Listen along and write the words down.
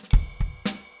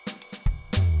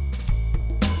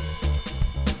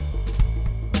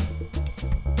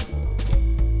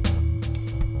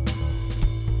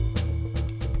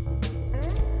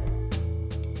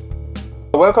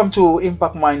Welcome to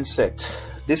Impact Mindset.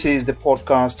 This is the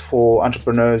podcast for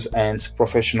entrepreneurs and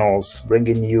professionals,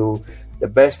 bringing you the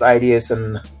best ideas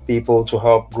and people to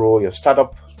help grow your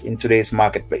startup in today's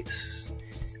marketplace.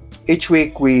 Each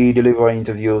week, we deliver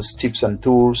interviews, tips, and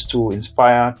tools to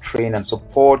inspire, train, and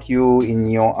support you in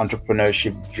your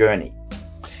entrepreneurship journey.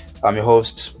 I'm your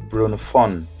host, Bruno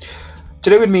Fon.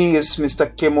 Today with me is Mr.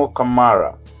 Kemo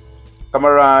Camara.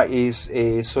 Camara is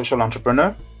a social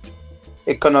entrepreneur,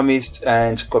 economist,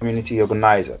 and community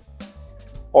organizer.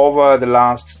 Over the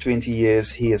last 20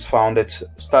 years, he has founded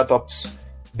startups,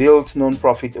 built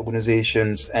non-profit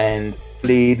organizations, and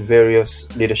played various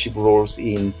leadership roles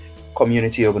in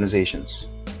community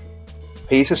organizations.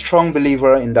 He is a strong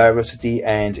believer in diversity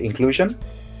and inclusion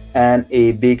and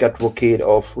a big advocate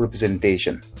of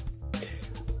representation.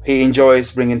 He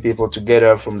enjoys bringing people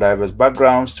together from diverse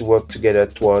backgrounds to work together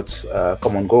towards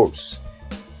common goals.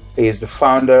 He is the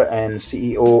founder and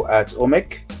CEO at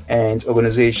OMEC, an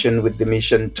organization with the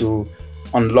mission to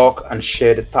unlock and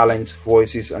share the talent,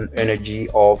 voices, and energy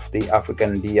of the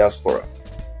African diaspora.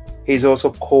 He is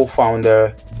also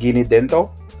co-founder Guinea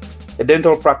Dental, a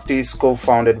dental practice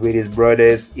co-founded with his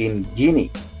brothers in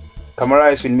Guinea.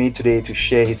 Camara is with me today to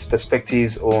share his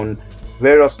perspectives on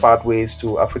various pathways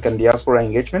to African diaspora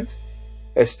engagement,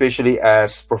 especially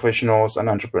as professionals and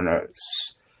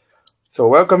entrepreneurs. So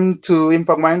welcome to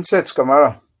Impact Mindset,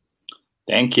 Camara.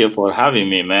 Thank you for having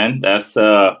me, man. That's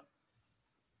quite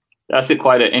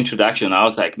an introduction. I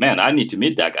was like, man, I need to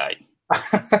meet that guy.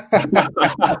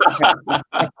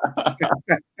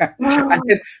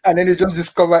 and then you just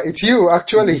discover it's you,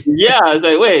 actually. Yeah, I was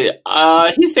like, wait,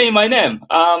 he's saying my name.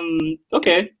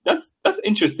 Okay, that's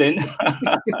interesting.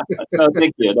 No,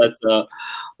 thank you.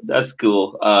 That's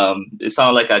cool. It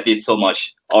sounds like I did so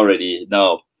much already.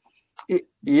 No.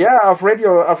 Yeah, I've read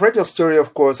your story,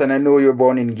 of course, and I know you're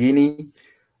born in Guinea,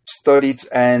 studied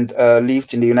and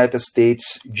lived in the United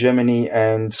States, Germany,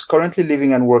 and currently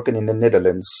living and working in the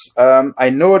Netherlands. I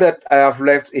know that I have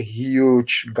left a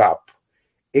huge gap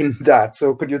in that.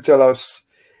 So could you tell us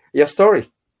your story?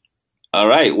 All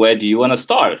right. Where do you want to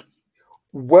start?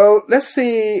 Well, let's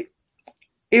see.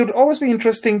 It would always be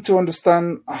interesting to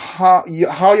understand how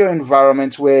your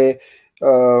environment, where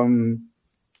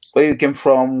you came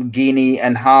from, Guinea,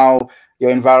 and how your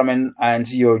environment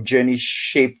and your journey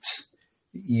shaped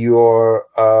your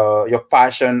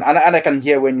passion. And I can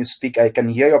hear when you speak, I can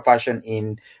hear your passion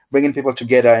in bringing people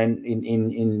together and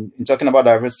in talking about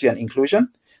diversity and inclusion.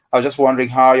 I was just wondering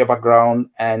how your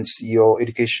background and your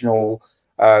educational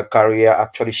career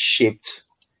actually shaped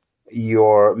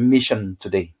your mission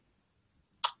today.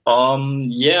 So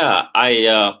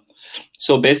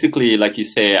basically, like you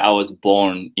say, I was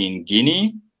born in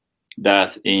Guinea.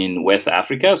 That's in West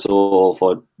Africa. So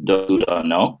for those who don't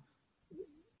know,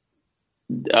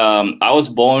 I was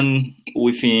born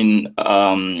within,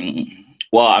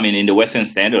 in the Western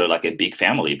standard, like a big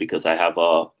family, because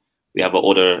we have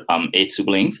older 8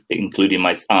 siblings, including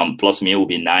my plus me will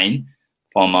be 9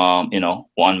 from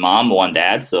one mom, one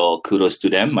dad. So kudos to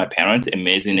them, my parents,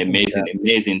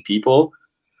 amazing people.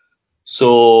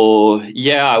 So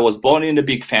yeah, I was born in a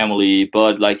big family,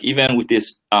 but like even with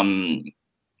this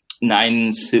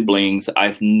 9 siblings,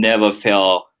 I've never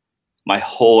felt my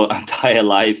whole entire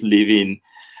life living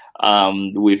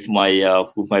with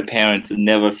my parents.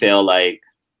 Never felt like,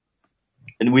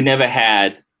 and we never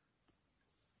had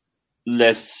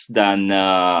less than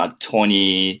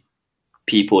 20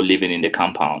 people living in the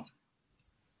compound.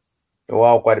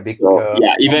 Wow, quite a big.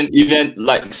 Yeah, even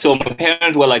like, so my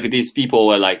parents were like, these people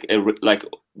were like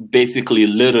basically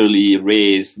literally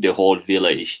raised the whole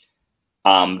village.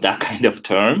 That kind of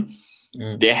term.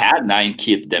 They had 9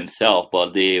 kids themselves,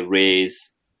 but they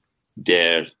raised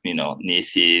their,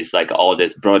 nieces, like all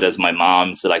these brothers, my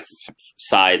mom's like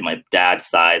side, my dad's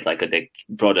side, like the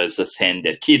brothers send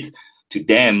their kids to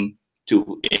them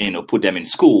to, put them in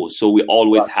school. So we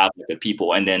always have like, the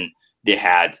people, and then they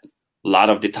had a lot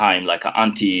of the time, like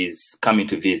aunties coming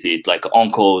to visit, like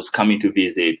uncles coming to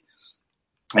visit.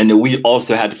 And then we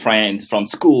also had friends from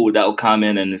school that would come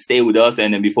in and stay with us.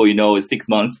 And then before you know, it's 6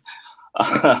 months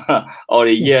or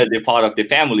a year, they're part of the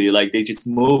family. Like they just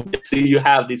moved. So you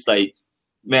have this like,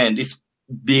 man, this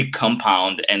big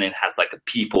compound, and it has like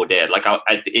people there. Like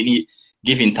at any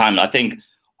given time, I think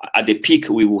at the peak,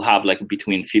 we will have like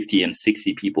between 50 and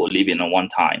 60 people living at one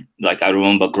time. Like I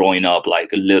remember growing up, like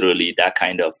literally that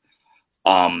kind of,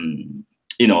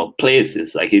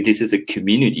 places, like this is a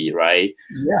community, right?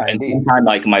 Yeah. And sometimes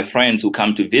like my friends who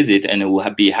come to visit and will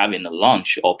be having a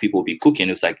lunch, or people will be cooking.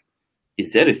 It's like,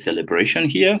 is there a celebration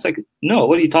here? It's like, no,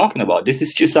 what are you talking about? This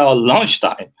is just our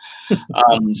lunchtime.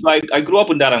 So I grew up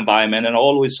in that environment, and I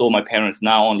always saw my parents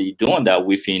not only doing that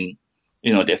within,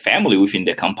 their family, within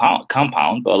their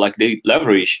compound, but like they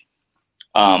leverage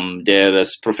their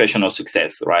professional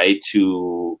success, right,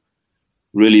 to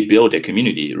really build a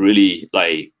community, really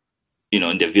like,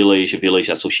 in the village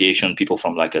association, people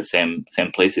from like the same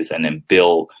places, and then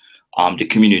build the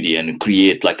community and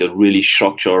create like a really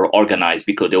structured, organized,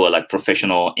 because they were like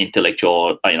professional,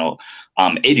 intellectual,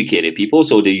 educated people.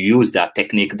 So they use that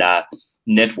technique, that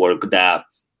network, that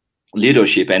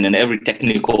leadership, and then every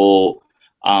technical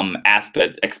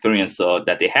aspect experience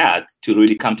that they had to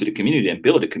really come to the community and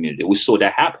build a community. We saw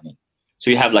that happening. So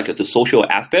you have like the social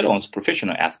aspect or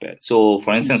professional aspect. So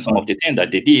for instance, some of the things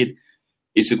that they did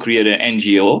is to create an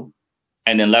NGO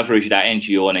and then leverage that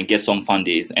NGO and then get some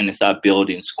fundings and then start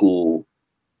building school,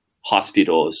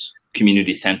 hospitals,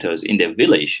 community centers in their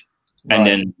village, and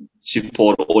then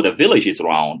support all the villages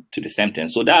around to the same thing.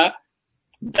 So that's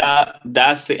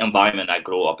the environment I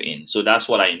grew up in. So that's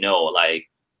what I know. Like,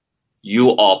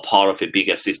 you are part of a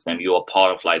bigger system. You are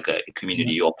part of like a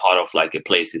community. You are part of like a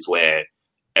places where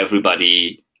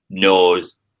everybody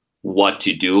knows what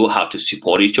to do, how to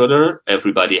support each other.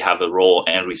 Everybody have a role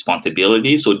and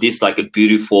responsibility. So this like a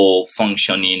beautiful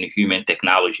functioning human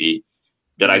technology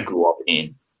that I grew up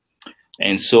in.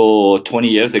 And so 20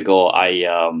 years ago,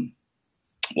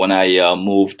 when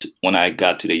I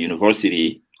got to the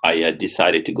university, I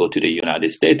decided to go to the United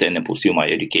States and then pursue my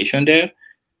education there.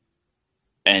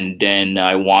 And then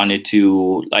I wanted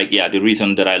to, the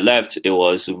reason that I left, it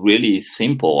was really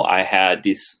simple. I had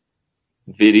this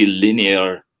very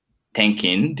linear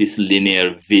thinking, this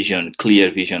linear vision, clear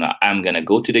vision. I'm going to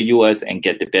go to the US and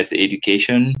get the best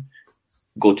education,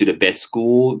 go to the best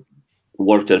school,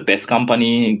 work at the best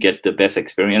company, get the best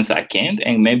experience I can,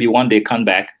 and maybe one day come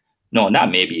back. No,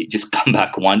 not maybe, just come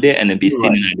back one day and then be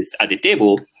sitting at the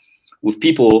table with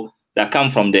people that come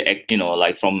from the,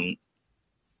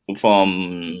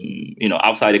 from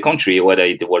outside the country,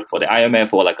 whether they work for the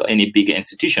IMF or like any big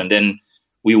institution. Then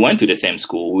we went to the same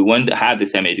school, we went to have the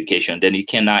same education. Then you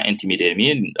cannot intimidate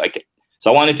me.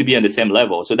 So I wanted to be on the same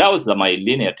level. So that was my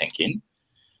linear thinking.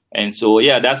 And so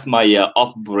that's my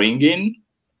upbringing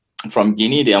from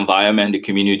Guinea, the environment, the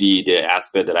community, the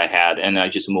aspect that I had, and I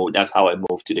just moved. That's how I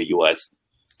moved to the US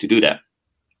to do that.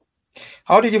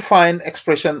 How did you find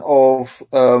expression of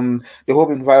the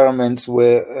whole environment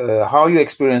where how you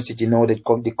experienced it?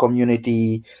 The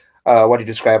community, what you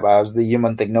describe as the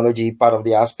human technology, part of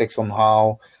the aspects on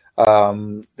how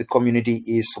the community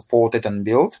is supported and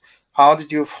built. How did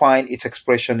you find its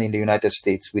expression in the United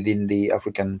States within the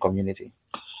African community?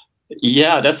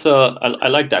 Yeah, I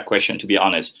like that question, to be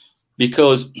honest,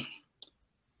 because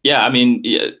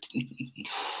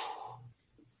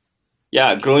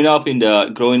growing up in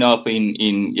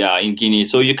Guinea.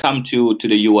 So you come to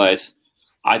the US.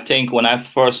 I think when I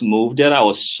first moved there, I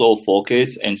was so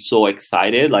focused and so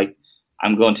excited. Like,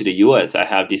 I'm going to the US. I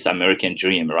have this American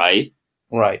dream, right?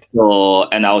 Right. So,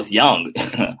 and I was young.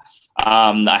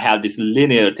 I have this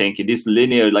linear thinking,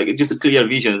 like just a clear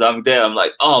vision. So I'm there. I'm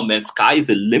like, oh man, sky is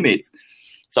the limit.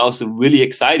 So I was really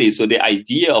excited. So the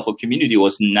idea of a community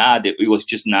was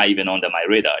just not even under my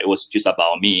radar. It was just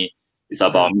about me. It's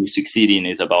about me succeeding.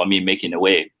 It's about me making a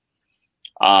way.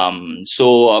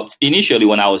 So initially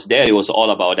when I was there, it was all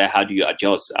about that. How do you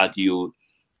adjust? How do you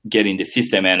get in the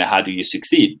system, and how do you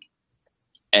succeed?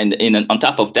 And on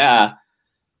top of that,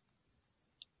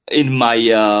 in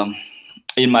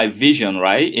my vision,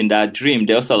 right, in that dream,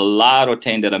 there's a lot of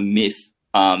things that I missed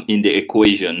in the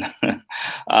equation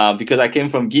because I came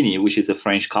from Guinea, which is a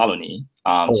French colony.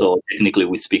 So technically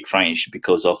we speak French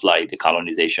because of like the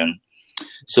colonization.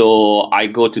 So I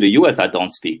go to the US, I don't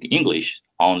speak English,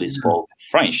 I only spoke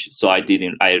French. So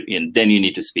then you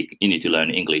need to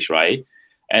learn English, right?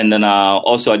 And then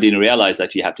also I didn't realize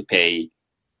that you have to pay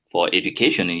for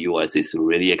education in US. It's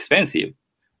really expensive.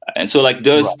 And so like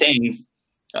those things,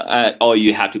 or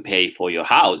you have to pay for your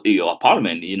house, your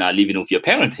apartment. You're not living with your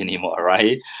parents anymore,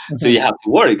 right? So you have to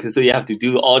work. So you have to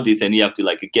do all this, and you have to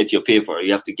like get your paper.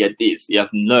 You have to get this. You have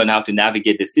to learn how to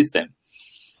navigate the system.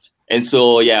 And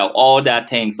so, all that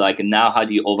things, like now, how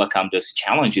do you overcome those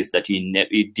challenges that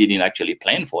you didn't actually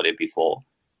plan for it before?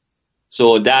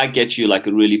 So that gets you like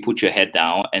really put your head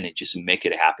down and just make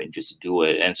it happen, just do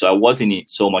it. And so I wasn't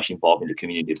so much involved in the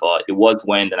community, but it was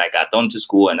when then I got done to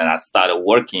school and then I started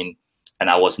working, and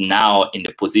I was now in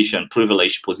the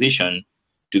privileged position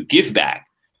to give back.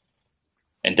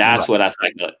 And that's what I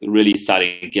really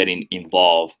started getting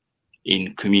involved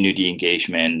in community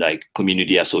engagement, like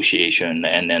community association,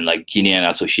 and then like Guinean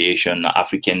association,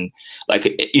 African, like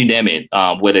you name it,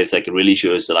 whether it's like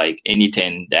religious, like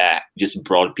anything that just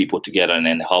brought people together and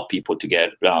then help people to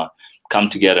get come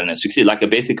together and succeed. Like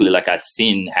basically, like I've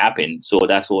seen happen. So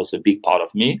that was a big part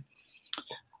of me.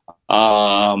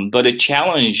 But the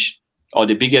challenge or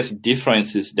the biggest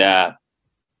difference is that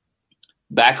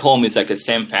back home, it's like a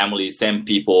same family, same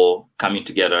people coming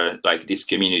together, like this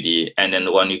community. And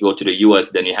then when you go to the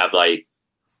US, then you have like,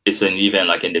 it's an event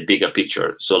like in the bigger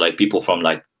picture. So like people from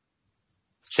like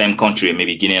same country,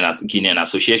 maybe Guinean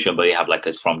association, but you have like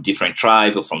from different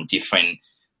tribe or from different,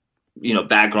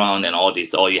 background and all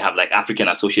this. Or you have like African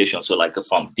association, so like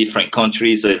from different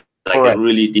countries. So like a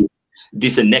really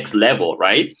this next level,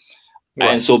 right? Right.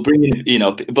 And so bringing,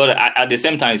 but at the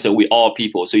same time, so we all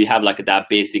people. So you have like that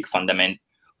basic foundation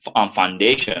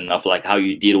of like how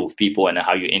you deal with people and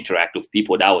how you interact with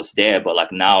people. That was there, but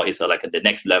like now it's like at the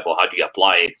next level. How do you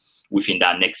apply it within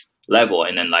that next level?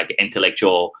 And then like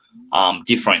intellectual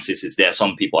differences is there.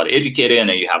 Some people are educated, and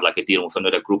then you have like a deal with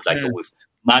another group like with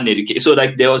non-educated. So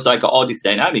like there was like all this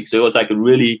dynamic. So it was like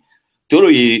really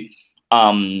totally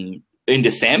in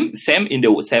the same in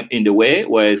the way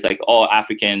where it's like all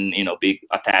African, big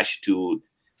attached to,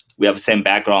 we have the same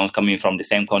background coming from the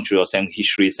same country or same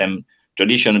history, same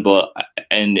tradition, but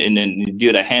and then on the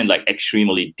other hand, like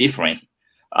extremely different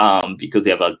because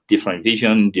they have a different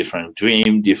vision, different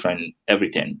dream, different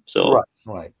everything. So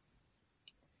right.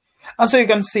 And so you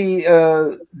can see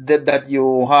that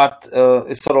your heart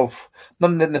is sort of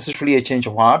not necessarily a change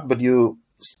of heart, but you,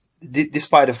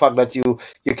 despite the fact that you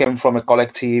came from a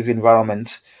collective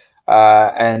environment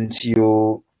and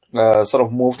you sort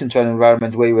of moved into an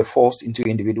environment where you were forced into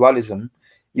individualism,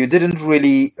 you didn't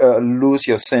really lose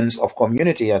your sense of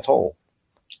community at all.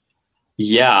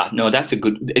 Yeah, no, that's a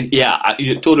good,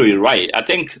 you're totally right. I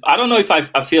don't know if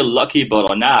I feel lucky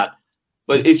or not,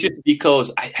 but it's just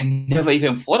because I never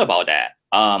even thought about that.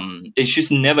 It's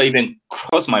just never even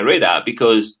crossed my radar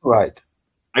because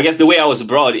I guess the way I was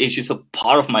brought, it's just a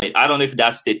part of my, I don't know if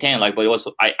that's the thing, like, but it was,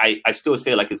 I still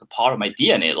say like it's a part of my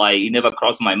DNA. Like it never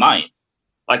crossed my mind.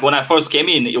 Like when I first came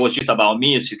in, it was just about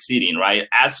me succeeding, right?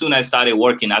 As soon as I started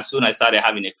working, as soon as I started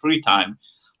having a free time,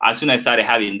 as soon as I started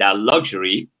having that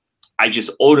luxury, I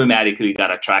just automatically got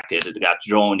attracted, got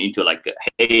drawn into like,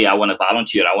 hey, I want to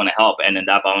volunteer, I want to help. And then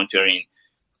that volunteering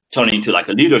turned into like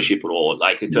a leadership role,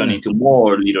 like it turned into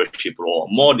more leadership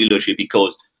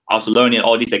because I was learning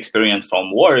all this experience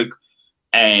from work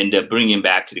and bringing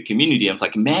back to the community. I was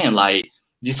like, man, like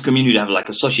this community have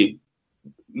like such a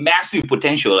massive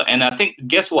potential. And I think,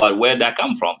 guess what? Where that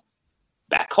come from?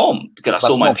 Back home, because I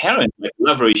saw my parents like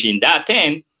leveraging that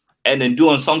thing and then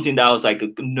doing something that was like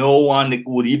no one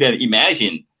would even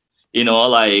imagine.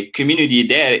 Like community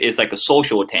there is like a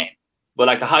social thing, but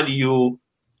like how do you,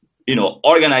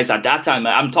 organize at that time?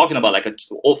 I'm talking about like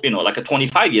a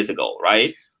 25 years ago,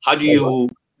 right? How do you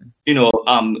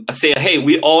say, hey,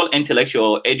 we all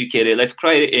intellectual, educated, let's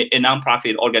create a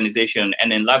nonprofit organization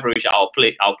and then leverage our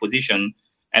position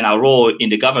and our role in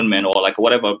the government or like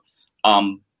whatever,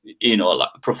 like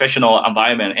professional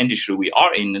environment industry we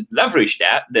are in, leverage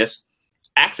that. There's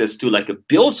access to like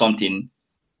build something.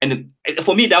 And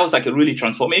for me, that was like a really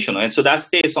transformational. And so that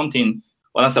stays something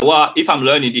when I said, well, if I'm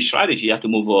learning this strategy, you have to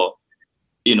move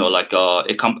like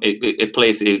a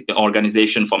place, an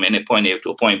organization from any point A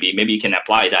to a point B. Maybe you can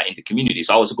apply that in the community.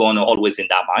 So I was going always in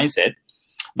that mindset.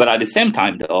 But at the same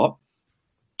time, though,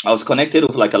 I was connected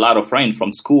with like a lot of friends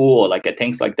from school or like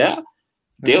things like that.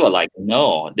 They were like,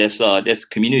 no, this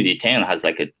community thing has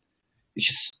like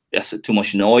there's too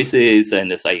much noises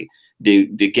and it's like they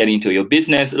get into your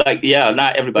business. Like,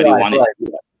 not everybody wanted to do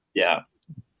that. Yeah.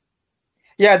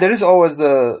 Yeah, there is always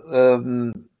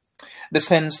the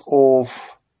sense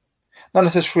of not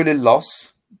necessarily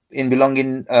loss in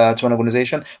belonging to an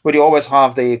organization, but you always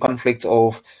have the conflict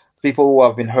of people who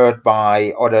have been hurt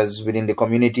by others within the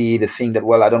community. They think that,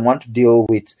 well, I don't want to deal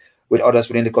with others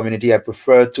within the community. I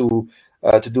prefer to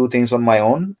do things on my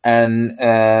own. And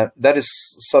that is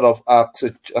sort of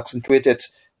accentuated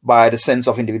by the sense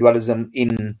of individualism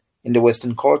in the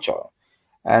Western culture.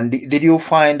 And did you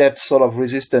find that sort of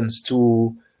resistance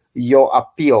to your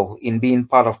appeal in being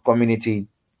part of community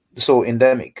so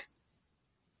endemic?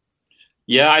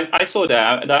 Yeah, I saw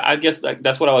that. I guess like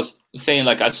that's what I was saying.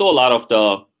 Like I saw a lot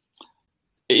of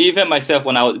even myself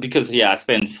when I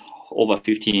spent over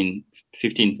 15,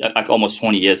 like almost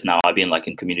 20 years now. I've been like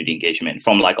in community engagement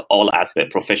from like all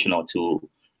aspects, professional to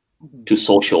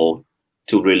social,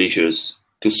 to religious,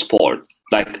 to sport,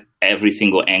 like every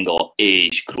single angle,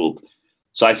 age group.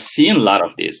 So I've seen a lot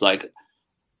of this. Like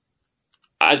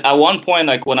at one point,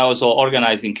 like when I was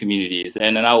organizing communities,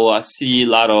 and then I will see a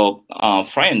lot of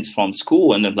friends from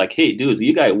school, and they're like, "Hey, dude,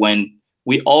 you guys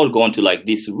we all gone to like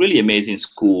this really amazing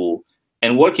school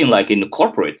and working like in the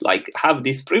corporate, like have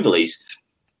this privilege.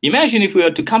 Imagine if we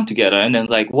were to come together and then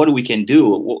like what we can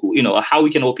do, how we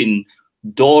can open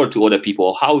door to other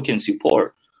people, how we can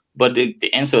support." But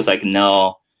the answer is like,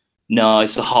 no,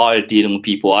 it's hard dealing with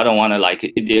people. I don't want to like,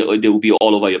 they will be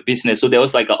all over your business. So there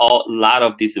was like a lot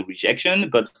of this rejection.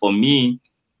 But for me,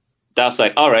 that's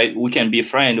like, all right, we can be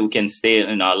friends. We can stay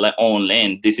in our own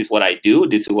lane. This is what I do.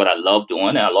 This is what I love doing.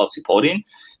 And I love supporting.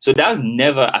 So that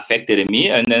never affected me.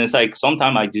 And then it's like,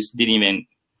 sometimes I just didn't even,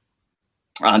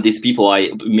 these people,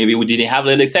 maybe we didn't have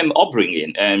the same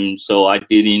upbringing. And so I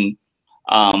didn't,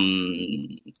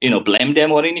 blame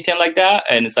them or anything like that.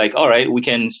 And it's like, all right, we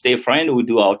can stay friends, we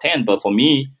do our thing. But for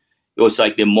me, it was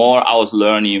like the more I was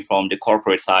learning from the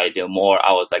corporate side, the more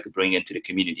I was like bringing to the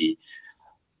community.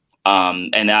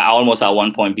 And I almost at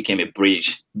one point became a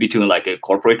bridge between like a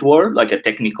corporate world, like a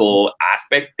technical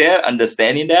aspect there,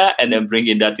 understanding that, and then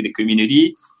bringing that to the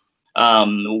community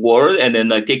world, and then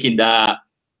like taking that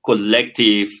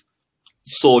collective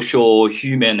social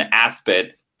human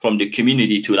aspect from the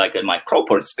community to like in my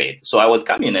corporate space. So I was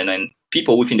coming and then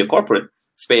people within the corporate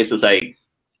space is like,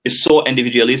 it's so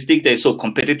individualistic, they're so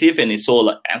competitive, and it's so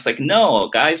like, I was like, no,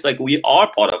 guys, like we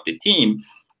are part of the team.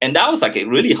 And that was like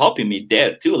really helping me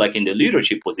there too, like in the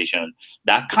leadership position,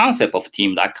 that concept of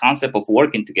team, that concept of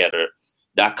working together,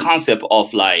 that concept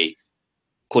of like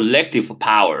collective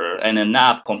power and then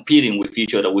not competing with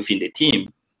each other within the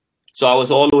team. So I was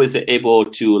always able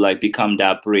to like become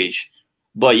that bridge.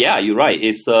 But yeah, you're right.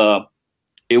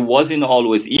 It wasn't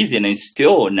always easy, and it's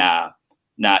still not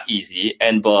easy.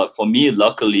 But for me,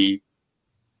 luckily,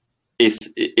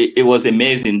 it was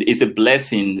amazing. It's a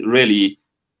blessing, really,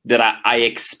 that I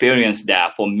experienced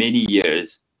that for many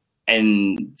years.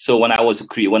 And so when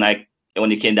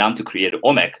when it came down to create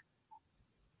OMEC,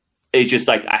 it just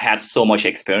like I had so much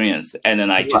experience, and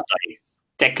then I just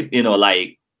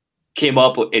came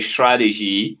up with a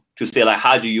strategy to say like,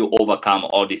 how do you overcome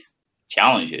all these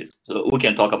challenges? So we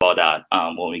can talk about that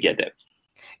when we get there.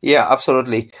 Yeah,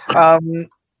 absolutely. And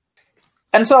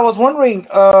so I was wondering,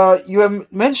 you were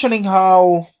mentioning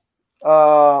how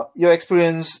your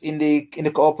experience in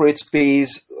the corporate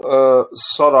space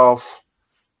sort of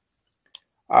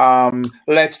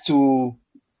led to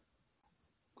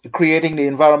creating the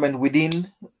environment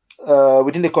within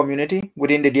the community,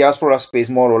 within the diaspora space,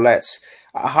 more or less.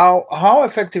 How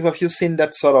effective have you seen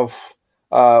that sort of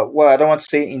I don't want to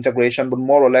say integration, but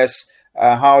more or less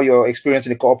how your experience in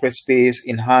the corporate space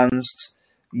enhanced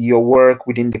your work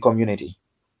within the community?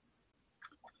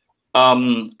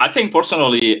 I think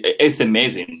personally, it's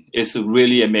amazing. It's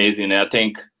really amazing. I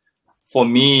think for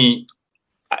me,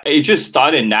 it just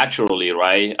started naturally,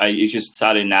 right? It just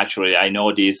started naturally. I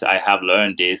know this, I have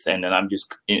learned this, and then I'm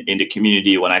just in the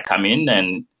community when I come in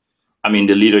and I'm in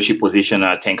the leadership position.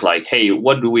 And I think like, hey,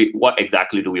 what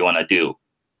exactly do we want to do?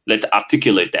 Let's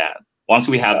articulate that. Once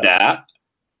we have that,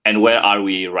 and where are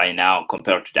we right now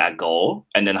compared to that goal?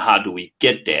 And then how do we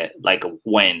get there? Like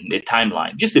when, the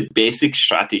timeline, just a basic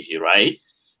strategy, right?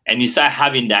 And you start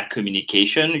having that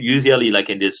communication. Usually like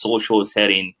in the social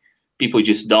setting, people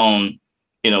just don't,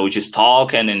 just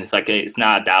talk, and then it's like, it's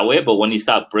not that way. But when you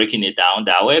start breaking it down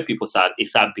that way, it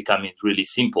start becoming really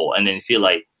simple. And then you feel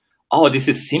like, oh, this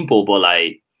is simple, but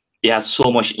like it has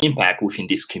so much impact within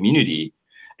this community.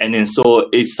 And then so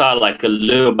it started like a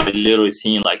little by little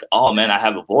seeing like, oh man, I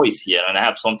have a voice here and I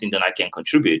have something that I can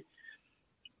contribute.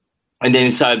 And then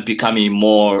it started becoming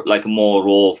more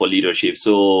role for leadership.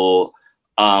 So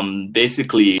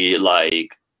basically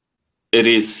like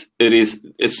it's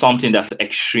something that's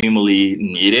extremely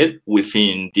needed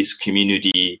within this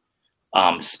community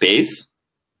space,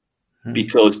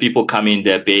 because people come in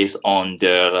there based on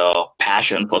their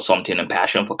passion for something and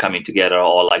passion for coming together,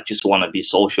 or like just want to be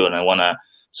social and want to.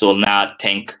 So not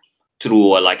think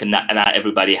through, or like not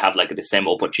everybody have like the same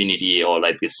opportunity or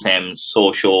like the same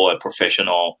social or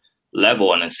professional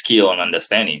level and a skill and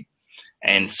understanding.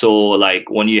 And so like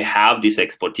when you have this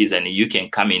expertise and you can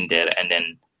come in there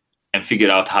and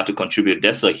figure out how to contribute,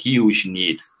 that's a huge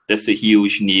need. That's a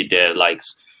huge need there, like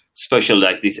especially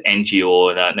like this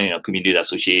NGO, community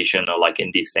association, or like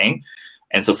in this thing.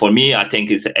 And so for me, I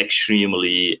think it's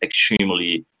extremely,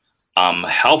 extremely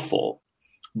helpful.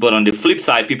 But on the flip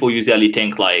side, people usually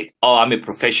think like, oh, I'm a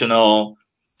professional.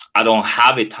 I don't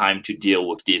have the time to deal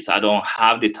with this. I don't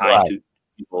have the time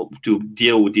to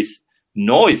deal with these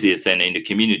noises and in the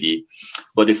community.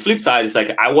 But the flip side is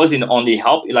like, I wasn't only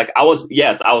helping, like I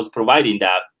was providing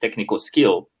that technical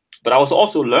skill, but I was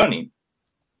also learning.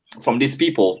 from these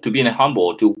people to being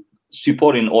humble, to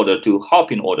support in order, to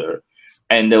help in order.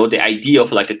 And the idea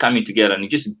of like coming together and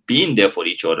just being there for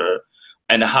each other.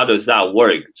 And how does that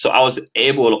work? So I was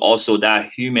able also that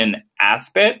human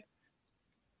aspect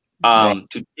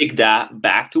to take that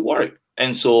back to work.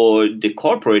 And so the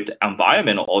corporate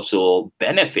environment also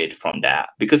benefit from that,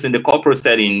 because in the corporate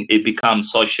setting, it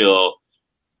becomes social,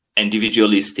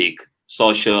 individualistic,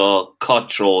 social,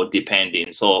 cultural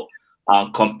dependent. So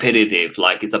competitive,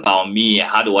 like it's about me.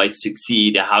 How do I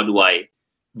succeed?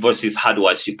 Versus how do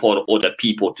I support other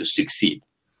people to succeed?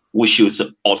 We should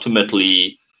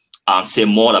ultimately say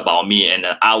more about me, and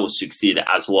I will succeed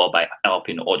as well by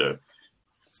helping others.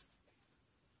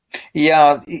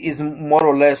 Yeah, it's more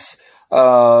or less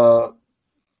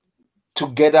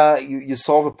together. You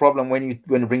solve a problem when you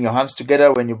bring your hands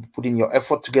together, when you put in your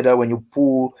effort together, when you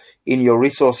pull in your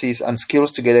resources and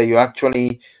skills together. You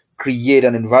actually create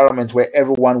an environment where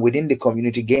everyone within the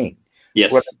community gain.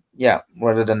 Yes.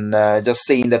 Rather than just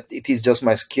saying that it is just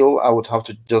my skill, I would have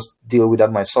to just deal with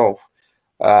that myself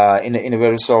in a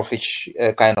very selfish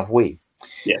kind of way.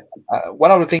 Yeah.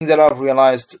 One of the things that I've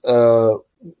realized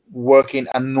working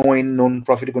and knowing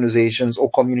non-profit organizations or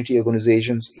community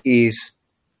organizations is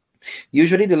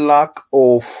usually the lack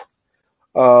of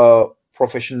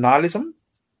professionalism,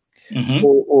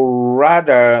 or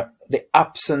rather the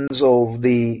absence of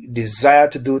the desire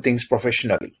to do things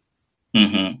professionally.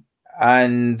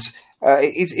 And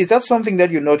is that something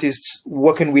that you noticed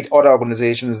working with other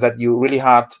organizations, that you really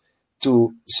had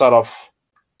to sort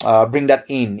of bring that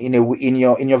in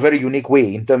your very unique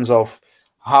way, in terms of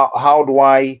how do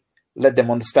I let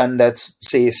them understand that,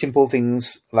 say, simple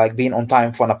things like being on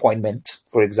time for an appointment,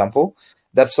 for example,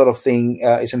 that sort of thing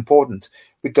is important?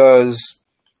 Because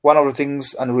one of the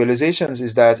things and realizations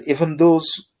is that even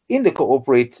those in the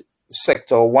corporate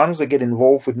sector, once they get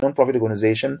involved with non-profit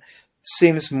organization,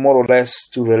 seems more or less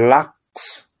to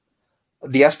relax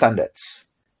their standards.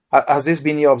 Has this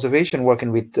been your observation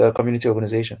working with community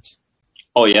organizations?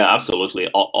 Oh yeah, absolutely,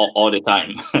 all the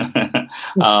time,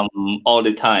 all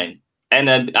the time. And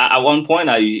then at one point,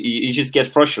 you just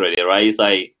get frustrated, right? It's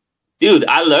like, dude,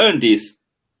 I learned this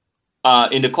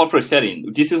in the corporate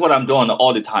setting. This is what I'm doing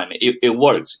all the time. It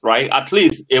works, right? At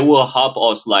least it will help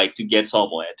us like to get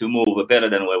somewhere, to move better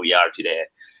than where we are today.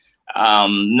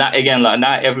 Not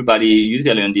everybody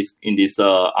usually in this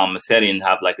setting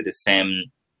have like the same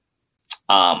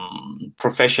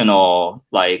professional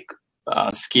like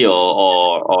skill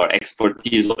or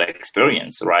expertise or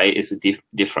experience, right? It's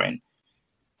different.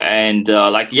 And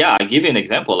I give you an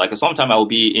example. Like sometimes I will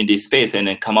be in this space and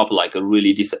then come up like a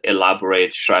really this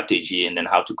elaborate strategy, and then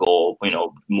how to go,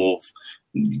 move,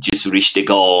 just reach the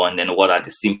goal, and then what are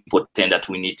the simple things that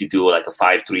we need to do, like a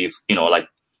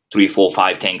 3, 4,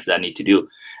 5 things that I need to do.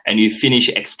 And you finish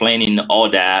explaining all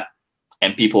that,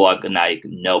 and people are like,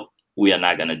 nope, we are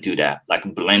not gonna do that, like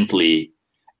bluntly.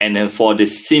 And then for the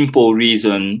simple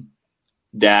reason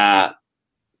that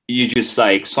you just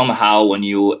like somehow when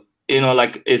you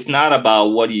like it's not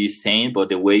about what you're saying, but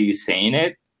the way you're saying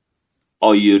it,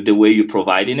 or the way you're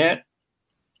providing it.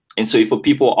 And so if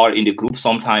people are in the group,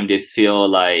 sometimes they feel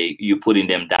like you're putting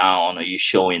them down, or you're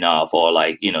showing off, or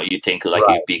like, you think like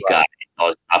you're a big guy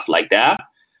or stuff like that.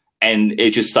 And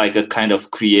it just like a kind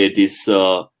of create this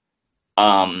like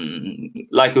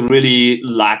a really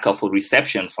lack of a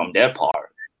reception from their part.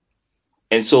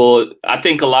 And so I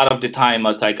think a lot of the time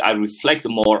it's like I reflect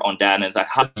more on that, and it's like,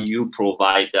 how do you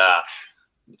provide that?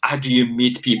 How do you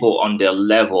meet people on their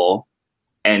level,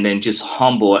 and then just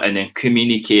humble, and then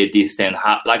communicate this? And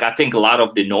I think a lot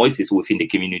of the noises within the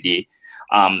community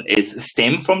is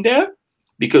stem from there,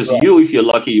 because if you're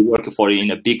lucky, you work for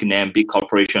in a big name, big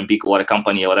corporation, big water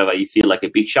company or whatever, you feel like a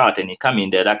big shot, and you come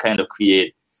in there, that kind of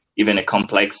create even a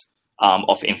complex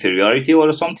of inferiority or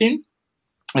something.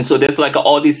 And so there's like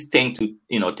all these things to,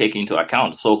 take into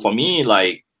account. So for me,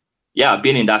 like,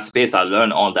 being in that space, I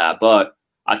learned all that. But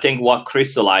I think what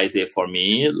crystallized it for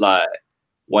me, like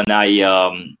when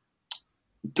I,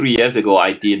 3 years ago,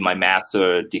 I did my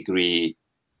master's degree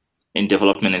in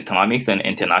development economics and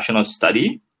international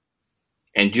study.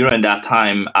 And during that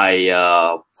time,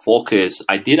 I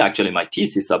did actually my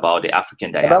thesis about the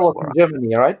African diaspora. That was in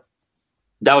Germany, right?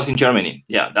 That was in Germany.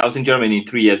 Yeah, that was in Germany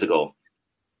 3 years ago.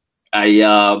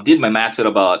 I did my master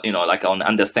about, on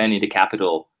understanding the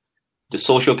capital, the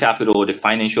social capital, the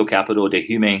financial capital, the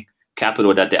human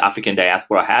capital that the African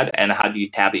diaspora had, and how do you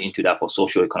tap into that for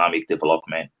socio-economic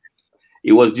development.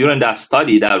 It was during that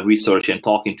study, that research and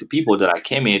talking to people, that I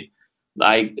came in,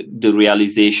 like the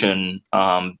realization,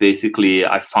 basically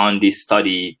I found this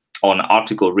study on an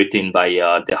article written by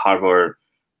the Harvard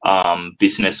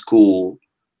Business School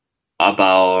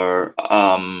about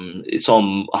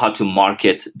some how to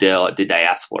market the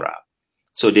diaspora.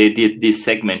 So they did this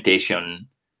segmentation,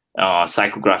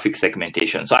 psychographic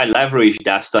segmentation. So I leveraged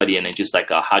that study and then just like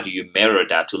how do you mirror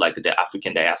that to like the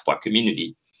African diaspora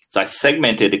community. So I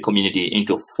segmented the community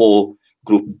into 4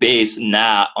 group based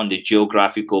now on the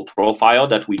geographical profile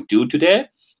that we do today,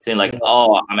 saying like,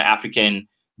 oh, I'm an African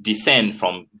descent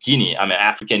from Guinea, I'm an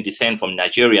African descent from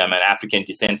Nigeria, I'm an African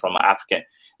descent from African,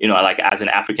 like as an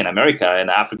African American, an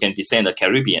African descent of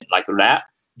Caribbean, like that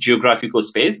geographical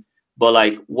space. But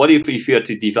like, what if you are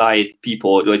to divide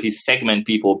people, or to segment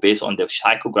people based on the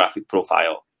psychographic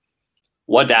profile?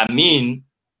 What that means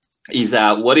is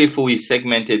that what if we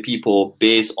segmented people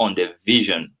based on their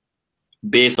vision,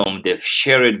 based on their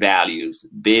shared values,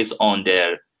 based on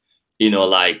their,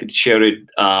 like shared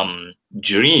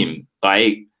dream,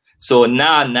 right? So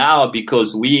now,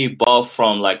 because we both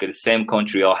from like the same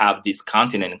country or have this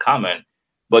continent in common,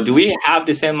 but do we have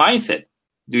the same mindset?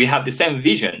 Do we have the same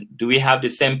vision? Do we have the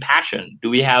same passion? Do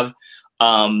we have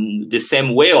the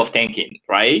same way of thinking,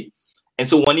 right? And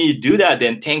so when you do that,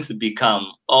 then things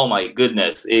become, oh my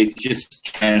goodness, it just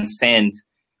transcends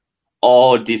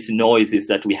all these noises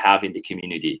that we have in the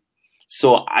community.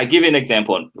 So I give you an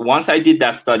example. Once I did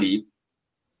that study,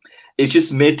 it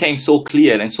just made things so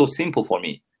clear and so simple for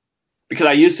me. Because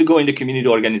I used to go in the community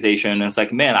organization and it's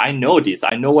like, man, I know this.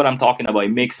 I know what I'm talking about.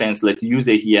 It makes sense. Let's use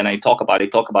it here. And I talk about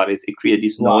it. It creates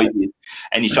these noises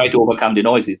and you try to overcome the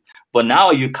noises. But now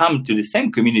you come to the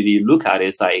same community, look at it,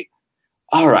 it's like,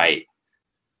 all right,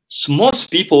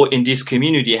 most people in this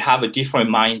community have a different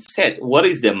mindset. What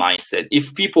is their mindset?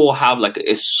 If people have like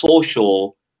a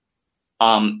social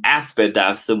aspect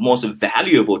that's the most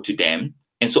valuable to them,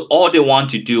 and so all they want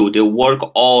to do, they work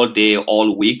all day,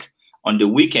 all week. On the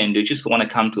weekend, they just want to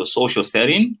come to a social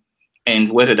setting, and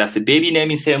whether that's a baby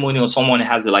naming ceremony or someone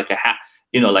has like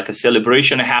a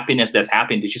celebration of happiness that's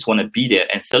happening, they just want to be there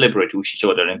and celebrate with each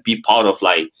other and be part of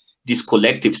like this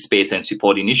collective space and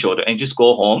supporting each other, and just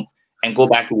go home and go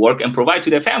back to work and provide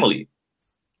to their family,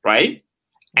 right?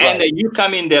 And then you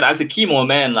come in there as a Kemo,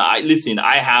 man.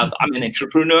 I'm an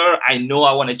entrepreneur. I know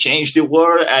I want to change the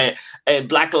world.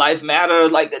 Black Lives Matter,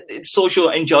 like social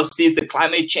injustice, the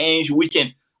climate change. We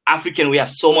have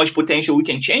so much potential. We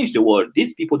can change the world.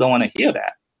 These people don't want to hear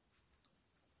that.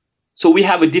 So we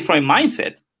have a different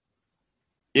mindset.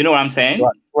 You know what I'm saying?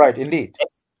 Right, indeed.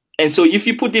 And so if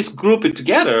you put this group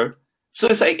together, so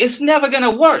it's like, it's never going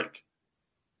to work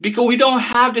because we don't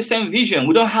have the same vision.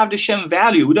 We don't have the same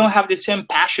value. We don't have the same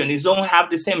passion. We don't have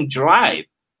the same drive.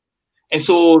 And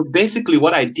so basically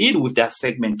what I did with that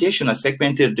segmentation, I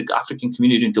segmented the African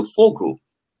community into 4 groups.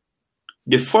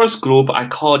 The first group, I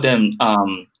call them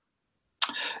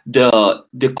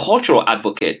the cultural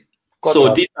advocate.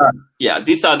 So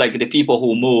these are like the people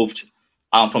who moved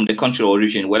from the country of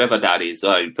origin, whatever that is,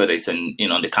 whether it's in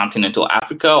the continental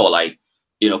Africa or like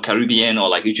Caribbean, or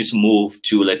like you just moved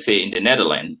to, let's say, in the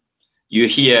Netherlands. You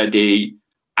hear they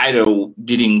either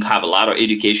didn't have a lot of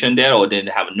education there or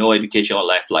didn't have no education or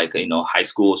left like high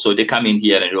school, so they come in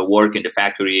here and they work in the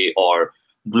factory or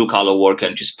blue collar work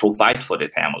and just provide for their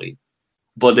family.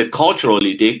 But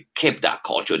culturally, they kept that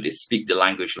culture. They speak the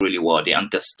language really well. They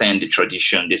understand the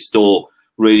tradition. They still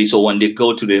really. So when they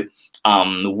go to the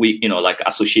like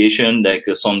association, like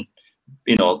some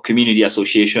community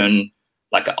association,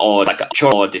 or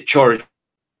the church.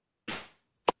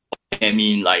 I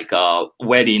mean, like a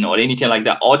wedding or anything like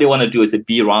that. All they want to do is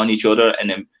be around each other and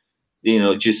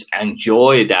then just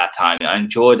enjoy that time,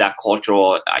 enjoy that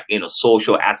cultural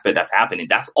social aspect that's happening.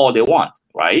 That's all they want,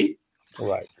 right?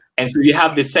 Right. And so you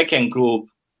have the second group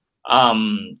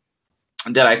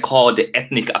that I call the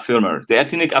ethnic affirmers. The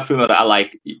ethnic affirmers are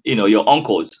like, your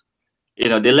uncles.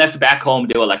 They left back home.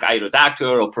 They were like either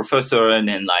doctor or professor. And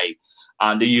then like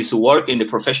they used to work in the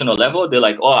professional level. They're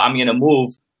like, oh, I'm going to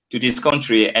move to this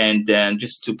country and then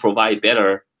just to provide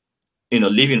better,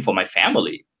 living for my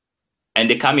family. And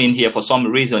they come in here for some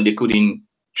reason. They couldn't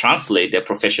translate their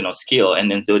professional skill.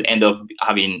 And then they would end up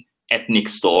having ethnic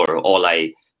store or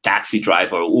like taxi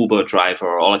driver, Uber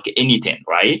driver, or like anything,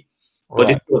 right? But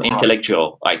it's still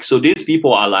intellectual. Like, so these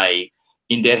people are like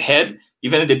in their head,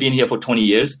 even if they've been here for 20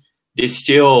 years, they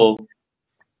still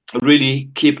really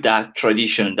keep that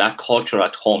tradition, that culture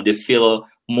at home. They feel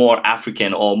more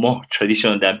African or more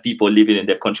traditional than people living in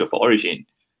their country of origin,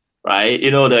 right?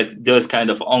 That those kind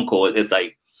of uncle, it's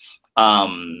like,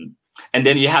 and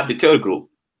then you have the third group.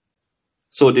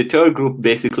 So the third group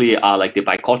basically are like the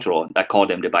bicultural. I call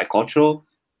them the bicultural.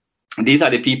 These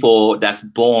are the people that's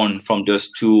born from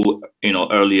those 2,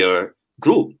 earlier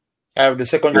group. The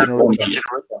second generation.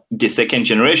 The second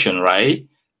generation, right?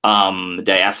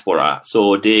 diaspora.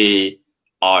 So they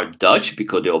are Dutch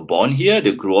because they were born here,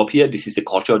 they grew up here. This is the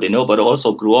culture they know, but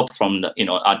also grew up from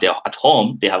at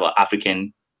home. They have an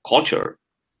African culture,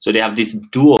 so they have this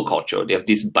dual culture. They have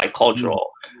this bicultural.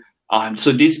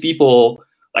 So these people,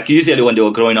 like usually when they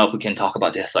were growing up, we can talk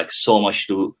about this like so much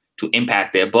to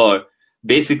impact there. But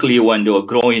basically, when they were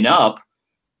growing up,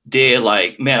 they're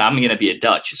like, man, I'm gonna be a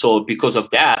Dutch. So because of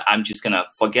that, I'm just gonna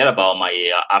forget about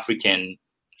my African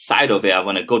side of it. I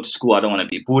want to go to school. I don't want to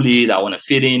be bullied. I want to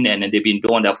fit in. And then they've been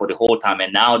doing that for the whole time.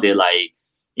 And now they're like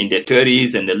in their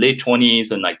 30s and the late 20s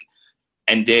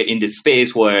and they're in the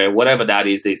space where whatever that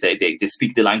is, they say they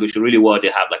speak the language really well. They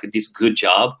have like this good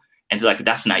job. And they're like,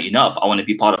 that's not enough. I want to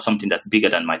be part of something that's bigger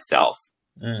than myself.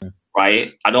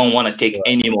 Right? I don't want to take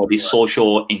any more of this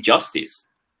social injustice.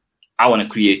 I want to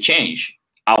create change.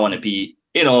 I want to be,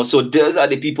 so those are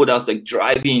the people that's like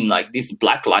driving like this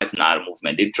Black Lives Matter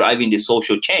movement. They're driving the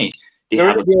social change. They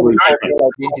have a totally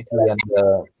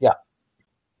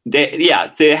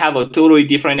they have a totally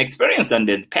different experience than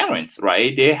their parents,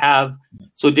 right?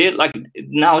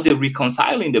 Now they're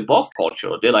reconciling the both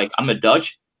culture. They're like, I'm a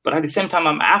Dutch, but at the same time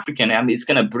I'm African. And it's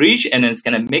gonna bridge and it's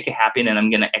gonna make it happen, and I'm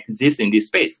gonna exist in this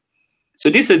space. So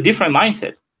this is a different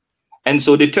mindset. And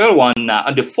so the third one,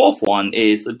 the fourth one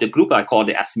is the group I call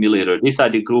the assimilator. These are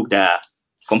the group that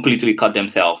completely cut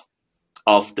themselves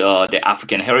off the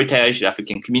African heritage, the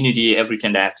African community,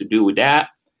 everything that has to do with that.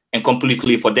 And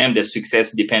completely for them, their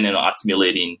success dependent on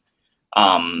assimilating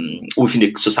within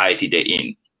the society they're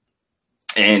in.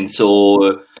 And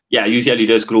so, usually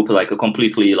this group like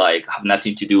completely like have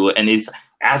nothing to do. And it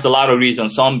has a lot of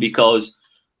reasons. Some because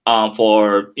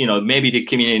for maybe the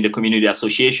community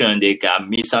association, they got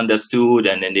misunderstood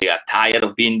and then they got tired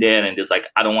of being there and just like,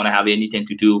 I don't want to have anything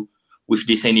to do with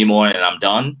this anymore and I'm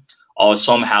done. Or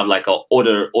some have like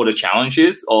other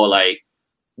challenges, or like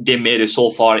they made it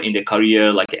so far in their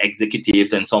career like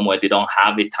executives and somewhere they don't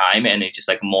have the time, and it's just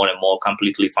like more and more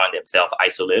completely find themselves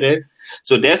isolated.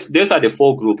 So those are the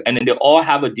four group, and then they all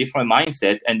have a different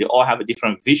mindset and they all have a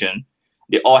different vision.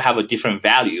 They all have a different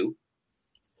value.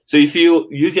 So if you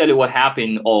usually what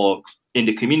happened or in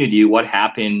the community, what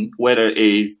happened, whether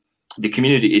it's the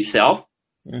community itself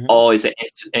or it's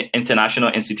an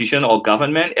international institution or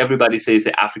government, everybody says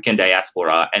the African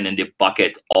diaspora, and then they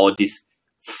bucket all this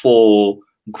four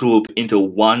group into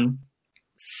one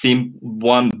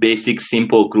basic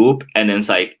simple group, and then it's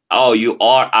like, oh, you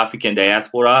are African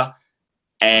diaspora,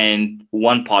 and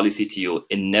one policy to you.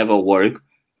 It never work.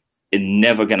 It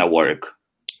never gonna work.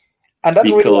 And that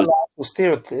really allows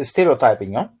for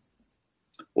stereotyping, huh?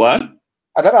 What?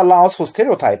 And that allows for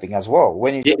stereotyping as well.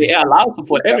 When it allows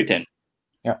for everything.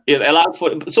 Yeah. It allows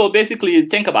for. So basically,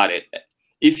 think about it.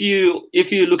 If you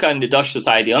look at the Dutch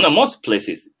society, on most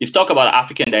places, if you talk about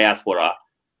African diaspora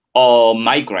or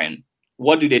migrant,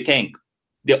 what do they think?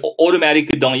 They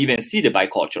automatically don't even see the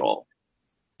bicultural.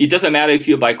 It doesn't matter if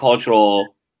you're bicultural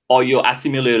or you're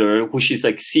assimilator, which is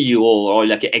like CEO or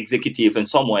like an executive and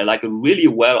somewhere like really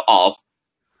well off.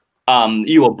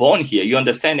 You were born here, you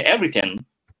understand everything,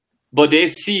 but they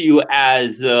see you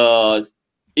as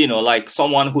like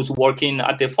someone who's working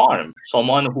at the farm,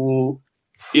 someone who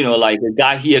like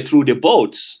got here through the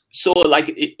boats. So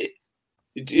like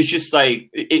it's just like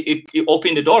it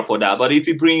opened the door for that. But if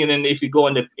you bring it in, if you go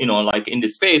in the like in the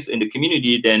space in the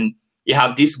community, then you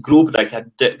have this group that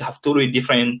have totally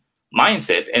different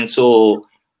mindset. And so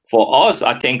for us,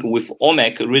 I think with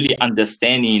OMEC really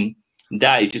understanding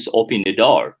that, it just opened the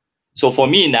door. So for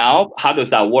me now, how does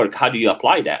that work? How do you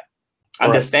apply that? Right.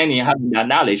 Understanding, having that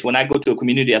knowledge. When I go to a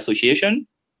community association,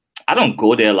 I don't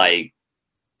go there like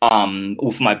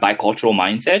with my bicultural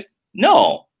mindset.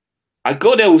 No, I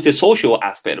go there with the social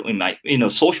aspect in my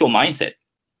social mindset.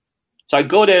 So I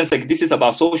go there and it's like, this is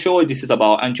about social. This is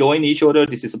about enjoying each other.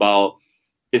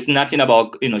 It's nothing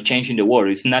about changing the world.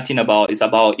 It's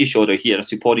about each other here,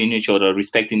 supporting each other,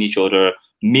 respecting each other,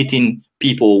 meeting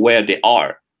people where they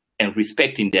are and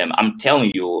respecting them. I'm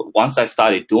telling you, once I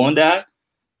started doing that,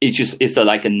 it's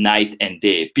like a night and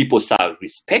day. People start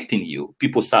respecting you.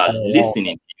 People start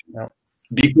listening to you. Yeah.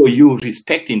 Because you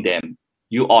respecting them,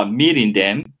 you are meeting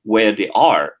them where they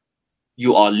are.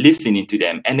 You are listening to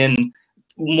them. And then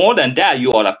more than that,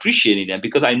 you are appreciating them,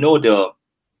 because I know the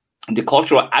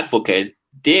cultural advocate,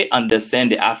 they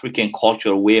understand the African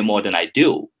culture way more than I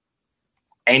do.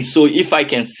 And so if I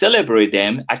can celebrate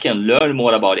them, I can learn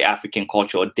more about the African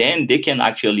culture. Then they can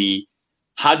actually,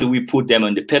 how do we put them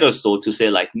on the pedestal to say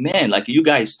like, man, like you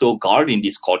guys still guarding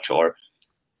this culture.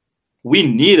 We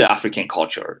need African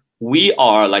culture. We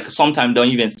are like sometimes don't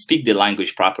even speak the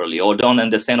language properly or don't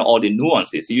understand all the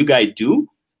nuances. You guys do,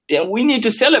 then we need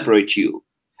to celebrate you.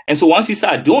 And so once you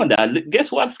start doing that,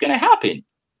 guess what's going to happen?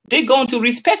 They're going to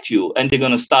respect you and they're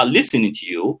going to start listening to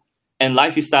you, and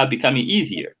life will start becoming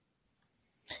easier.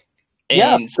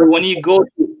 And so when you go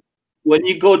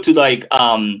to like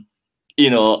the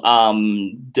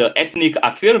ethnic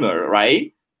affirmer,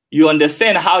 right? You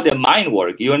understand how their mind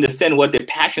works. You understand what they're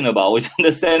passionate about. You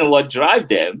understand what drives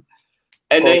them.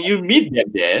 And then you meet them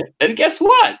there. And guess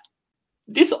what?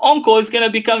 This uncle is going to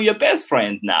become your best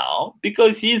friend now,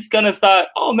 because he's going to start,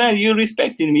 oh man, you're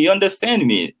respecting me, you understand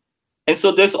me. And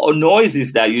so there's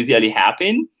noises that usually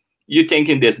happen. You're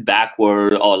thinking that's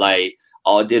backward, or like,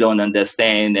 oh, they don't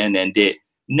understand. And then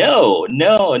no.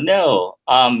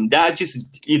 That just,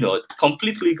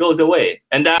 completely goes away.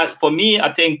 And that, for me,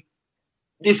 I think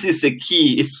this is the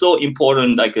key. It's so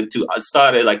important, like to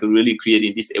start like really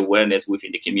creating this awareness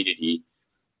within the community,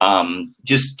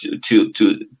 just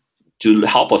to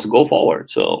help us go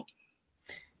forward. So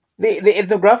the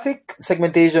ethnographic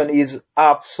segmentation is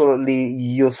absolutely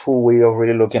useful way of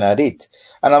really looking at it.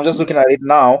 And I'm just looking at it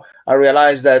now. I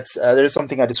realize that there is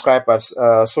something I describe as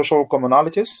social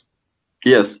commonalities.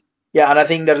 Yes. Yeah, and I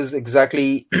think that is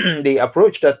exactly the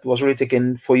approach that was really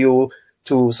taken for you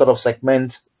to sort of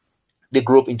segment the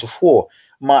group into four.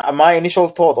 My initial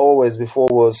thought always before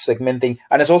was segmenting,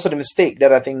 and it's also the mistake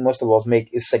that I think most of us make,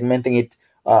 is segmenting it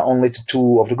only to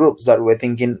two of the groups that we're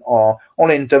thinking,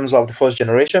 only in terms of the first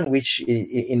generation, which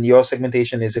in your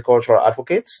segmentation is the cultural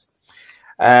advocates.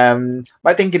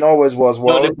 My thinking always was,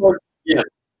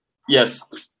 Yes.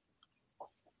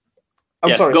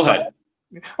 I'm sorry. Go ahead.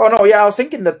 Oh no, yeah, I was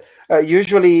thinking that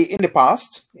usually in the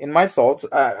past, in my thoughts,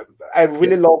 I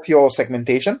really love your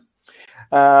segmentation.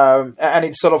 And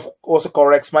it sort of also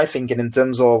corrects my thinking in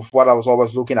terms of what I was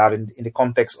always looking at in the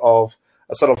context of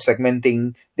sort of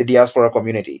segmenting the diaspora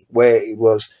community, where it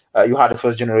was you had the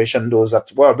first generation, those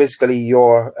that were basically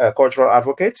your cultural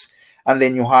advocates, and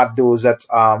then you had those that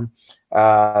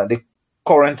the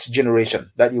current generation,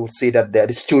 that you would say that they're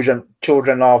these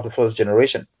children of the first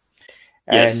generation.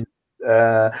 Yes. And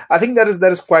I think that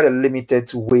is quite a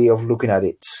limited way of looking at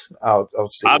it. I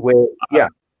would say,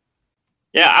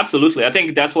 Yeah, absolutely. I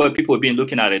think that's what people have been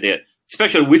looking at it there,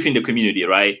 especially within the community,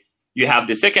 right? You have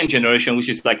the second generation, which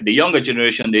is like the younger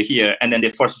generation, they're here, and then the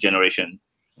first generation.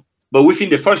 But within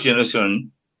the first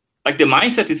generation, like the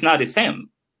mindset is not the same,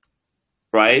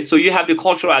 right? So you have the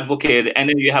cultural advocate, and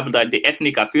then you have like the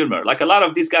ethnic affirmer. Like a lot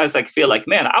of these guys like feel like,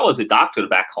 man, I was a doctor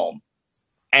back home.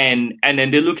 And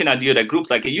then they're looking at the other groups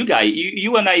like, you guys,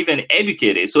 you are not even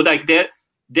educated. So like their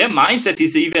mindset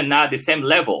is even not the same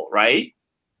level, right?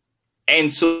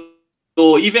 And so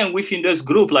even within this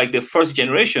group, like the first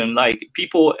generation, like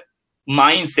people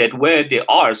mindset where they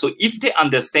are. So if they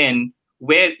understand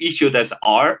where each of us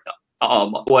are,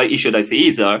 what each of us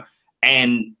is,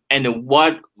 and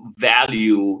what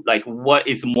value, like what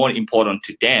is more important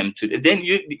to them, then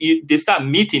they start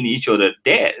meeting each other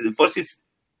there versus,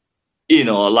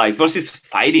 versus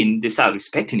fighting. They start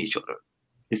respecting each other.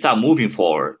 They start moving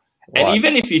forward. Wow. And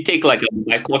even if you take like a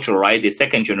bicultural, right, the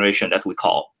second generation that we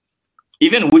call,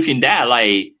 even within that,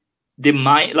 like the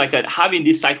mind, like having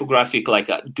this psychographic, like,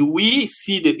 do we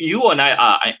see that you and I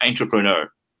are an entrepreneur,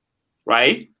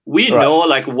 right? We know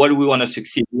like what we want to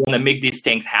succeed. We want to make these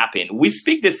things happen. We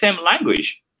speak the same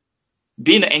language.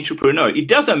 Being an entrepreneur, it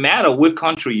doesn't matter what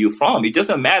country you're from. It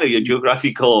doesn't matter your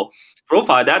geographical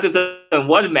profile. That isn't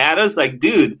what matters. Like,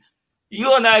 dude,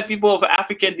 you and I, people of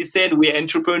African descent, we're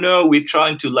entrepreneur. We're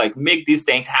trying to like make these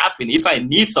things happen. If I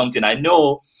need something, I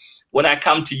know when I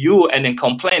come to you and then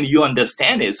complain, you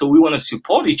understand it. So we want to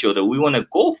support each other. We want to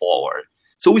go forward.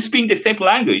 So we speak the same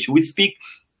language. We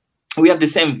have the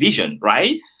same vision,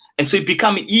 right? And so it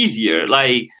becomes easier.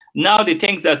 Like now the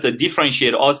things that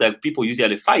differentiate us, that people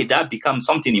usually fight, that becomes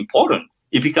something important.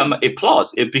 It becomes a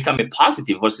plus. It becomes a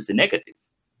positive versus a negative.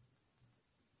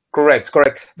 Correct.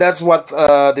 That's what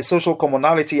the social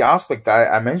commonality aspect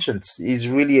I mentioned is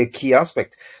really a key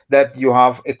aspect, that you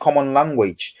have a common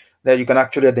language that you can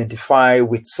actually identify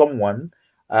with someone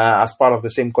as part of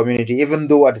the same community, even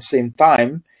though at the same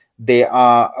time there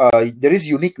is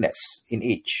uniqueness in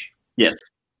each. Yes.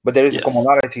 But there is a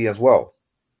commonality as well.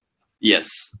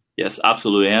 Yes,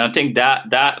 absolutely. And I think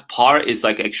that part is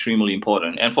like extremely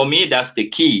important. And for me, that's the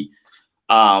key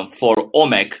for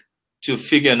OMEC to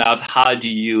figure out how do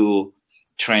you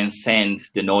transcend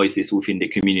the noises within the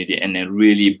community and then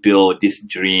really build this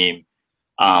dream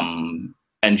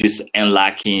and just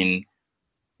unlocking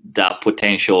that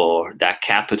potential, that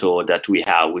capital that we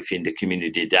have within the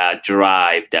community, that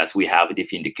drive that we have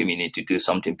within the community to do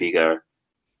something bigger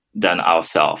than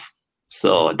ourselves.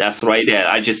 So that's right there.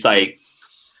 I just like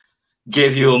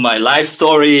give you my life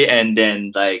story and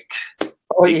then like.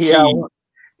 Oh yeah.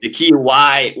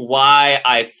 why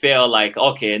I felt like,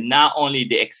 okay, not only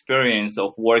the experience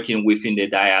of working within the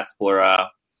diaspora,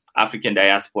 African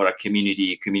diaspora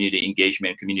community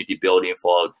engagement, community building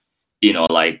for,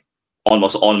 like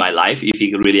almost all my life, if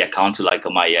you really account to like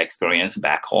my experience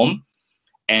back home,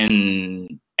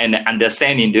 and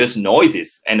understanding those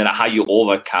noises, and then how you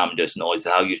overcome those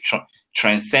noises, how you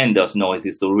transcend those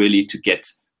noises to really to get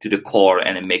to the core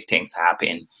and then make things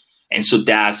happen. And so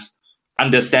that's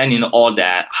understanding all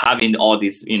that, having all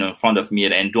this, in front of me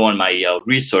and doing my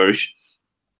research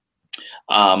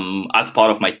as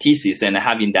part of my thesis and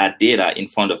having that data in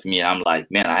front of me. And I'm like,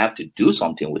 man, I have to do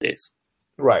something with this.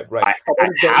 Right. I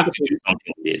have to do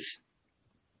something with this.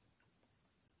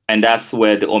 And that's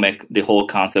where the whole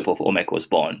concept of OMEC was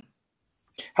born.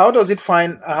 How does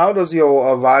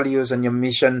your values and your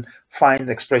mission find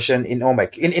expression in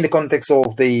OMEC in the context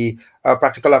of the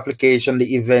practical application,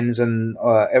 the events, and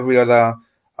every other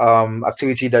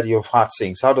activity that you've had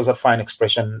since? How does that find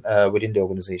expression within the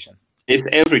organization? It's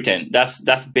everything.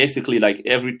 That's basically like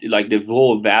the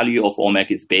whole value of OMEC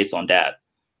is based on that.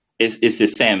 It's the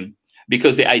same,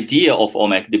 because the idea of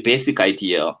OMEC, the basic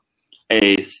idea,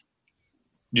 is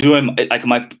during like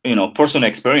my personal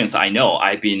experience. I know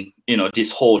I've been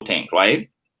this whole thing, right,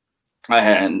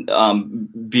 and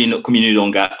being community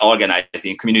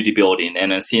organizing, community building,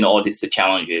 and then seeing all these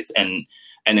challenges, and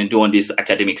then doing this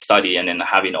academic study, and then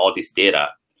having all this data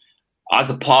as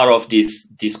a part of this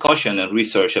discussion and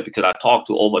research, because I talked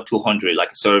to over 200,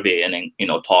 like a survey, and then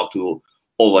talked to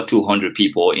over 200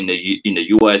 people in the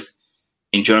US,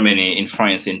 in Germany, in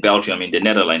France, in Belgium, in the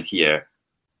Netherlands here,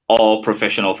 all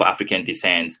professional for African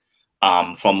descent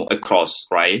from across,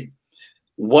 right?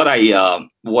 What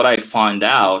I found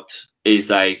out is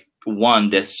like, one,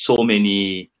 there's so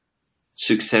many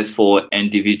successful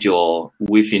individual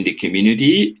within the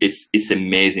community. It's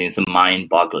amazing. It's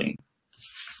mind-boggling.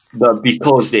 But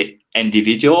because the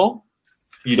individual,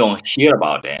 you don't hear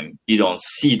about them, you don't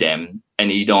see them,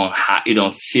 and you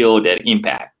don't feel their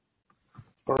impact.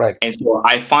 Correct. And so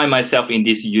I find myself in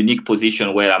this unique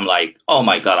position where I'm like, oh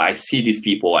my God, I see these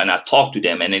people and I talk to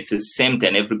them, and it's the same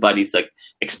thing. Everybody's like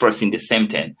expressing the same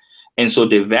thing. And so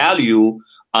the value,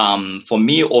 for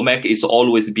me, OMEC is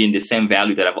always been the same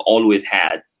value that I've always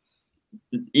had.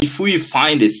 If we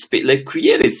find a space, like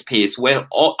create a space where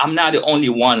I'm not the only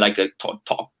one, like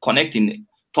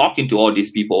talking to all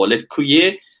these people. Let's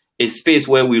create a space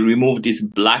where we remove this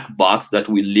black box that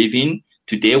we live in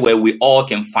today, where we all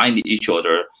can find each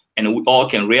other, and we all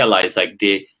can realize like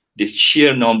the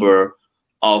sheer number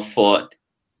of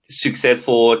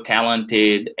successful,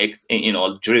 talented,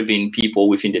 driven people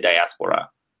within the diaspora.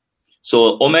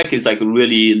 So OMEC is like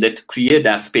really, let's create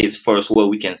that space first where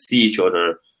we can see each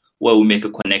other, where we make a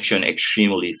connection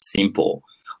extremely simple.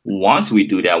 Once we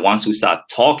do that, once we start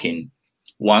talking,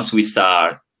 once we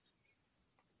start,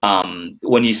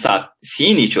 when you start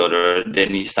seeing each other,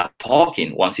 then you start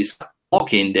talking. Once you start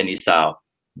talking, then you start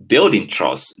building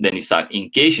trust, then you start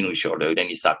engaging with each other, then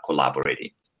you start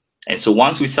collaborating. And so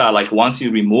once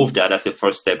you remove that, that's the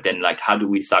first step. Then like, how do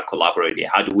we start collaborating?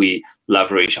 How do we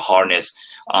leverage, harness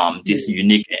this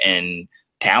unique and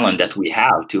talent that we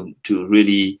have to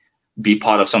really be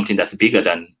part of something that's bigger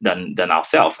than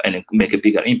ourselves and make a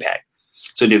bigger impact?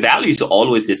 So the value is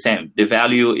always the same. The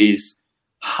value is,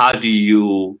 how do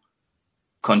you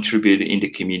contribute in the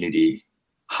community?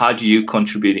 How do you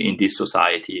contribute in this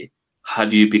society? How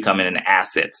do you become an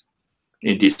asset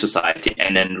in this society?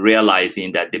 And then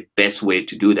realizing that the best way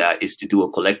to do that is to do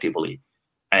it collectively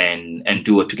and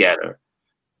do it together.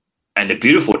 And the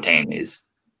beautiful thing is,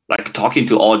 like talking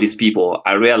to all these people,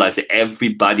 I realized that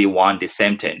everybody wants the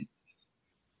same thing.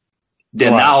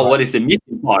 Then now, what is the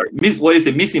missing part? What is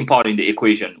the missing part in the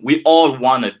equation? We all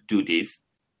want to do this.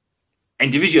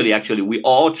 Individually, actually, we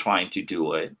all trying to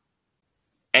do it.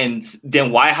 And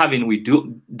then why haven't we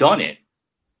done it?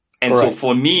 And so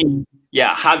for me,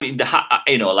 having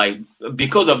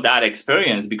because of that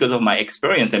experience, because of my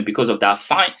experience, and because of that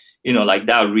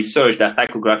that research, that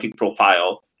psychographic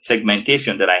profile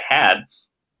segmentation that I had,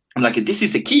 I'm like, this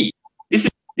is the key. This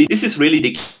is really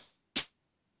the key.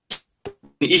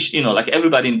 Like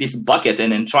everybody in this bucket,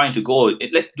 and then trying to go,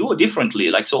 let's do it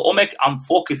differently. Like, so OMEC, I'm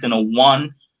focusing on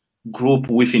one group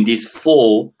within this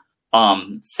full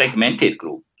segmented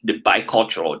group, the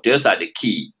bicultural. Those are the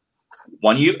key.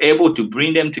 When you're able to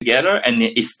bring them together and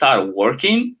it start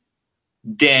working,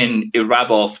 then it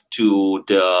wrap off to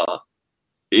the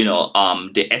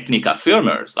ethnic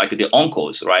affirmers, like the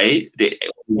uncles, right? The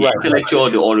intellectual,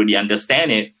 they already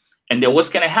understand it. And then what's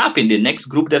going to happen? The next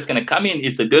group that's going to come in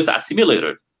is those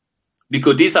assimilators,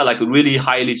 because these are like really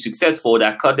highly successful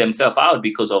that cut themselves out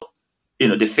because of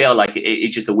they felt like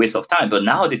it's just a waste of time. But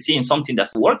now they're seeing something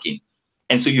that's working.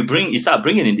 And so you start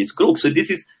bringing in this group. So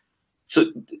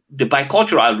the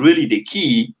bicultural are really the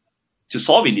key to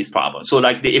solving this problem. So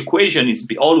like the equation is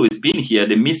always been here.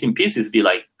 The missing pieces be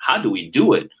like, how do we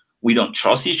do it? We don't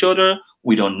trust each other.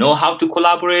 We don't know how to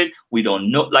collaborate. We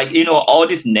don't know, all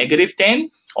this negative thing,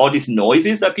 all these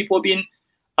noises that people have been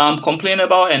complaining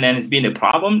about, and then it's been a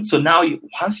problem. So now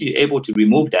once you're able to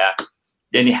remove that,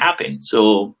 then it happens.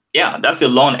 So yeah, that's a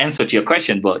long answer to your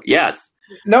question, but yes.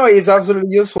 No, it's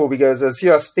absolutely useful, because as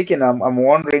you are speaking, I'm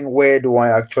wondering, where do I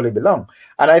actually belong?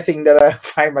 And I think that I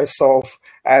find myself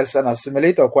as an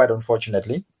assimilator, quite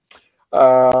unfortunately.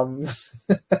 Not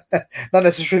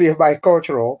necessarily a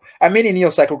bicultural. I mean, in your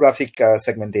psychographic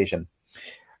segmentation.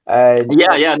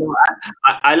 No,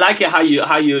 I like it how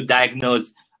you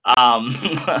diagnose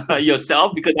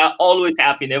yourself, because that always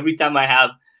happen every time I have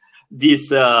this.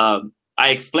 I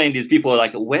explain these people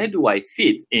like, where do I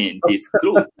fit in this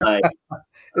group? Like,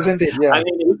 isn't it? Yeah. I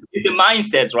mean, it's a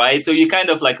mindset, right? So you kind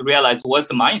of like realize, what's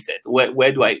the mindset?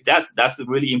 Where do I? That's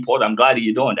really important. I'm glad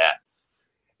you're doing that.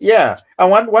 Yeah,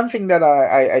 and one thing that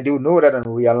I do know that and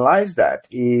realize that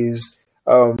is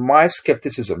my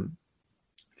skepticism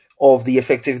of the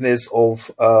effectiveness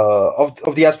of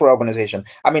the diaspora organization.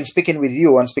 I mean, speaking with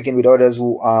you and speaking with others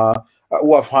who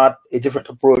have had a different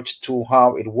approach to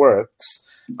how it works,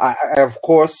 I of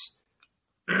course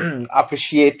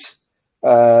appreciate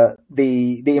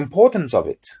the importance of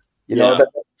it. That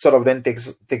sort of then takes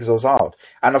us out.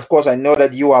 And of course, I know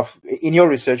that you have, in your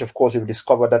research, of course, you've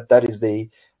discovered that is the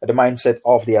mindset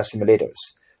of the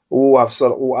assimilators, who are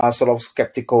sort of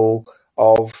skeptical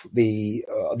of the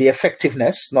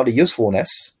effectiveness, not the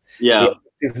usefulness, the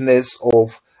effectiveness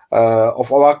of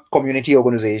our community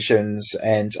organizations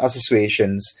and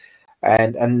associations,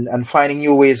 and finding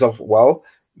new ways of, well,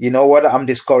 you know what, I'm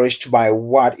discouraged by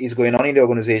what is going on in the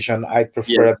organization. I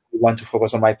prefer to want to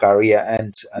focus on my career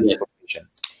and the profession.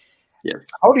 Yes.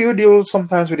 How do you deal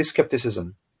sometimes with this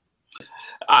skepticism?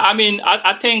 I mean,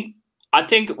 I think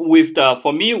with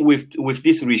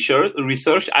this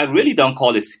research, I really don't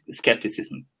call it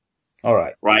skepticism. All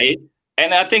right. Right.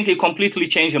 And I think it completely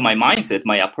changed my mindset,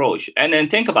 my approach. And then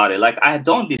think about it. Like, I had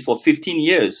done this for 15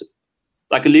 years,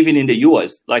 like living in the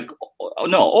US,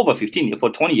 over 15 years, for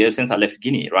 20 years since I left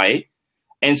Guinea. Right.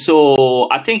 And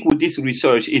so I think with this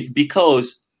research, it's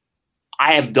because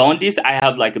I have done this. I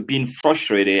have like been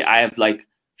frustrated. I have like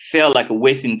felt like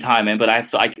wasting time. But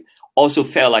I've like also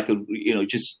felt like,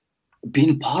 just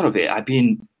being part of it. I've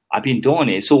been doing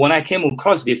it. So when I came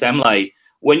across this, I'm like,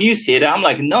 when you say that, I'm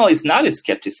like, no, it's not a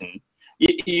skepticism.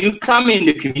 You come in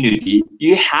the community,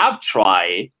 you have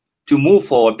tried to move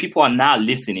forward. People are not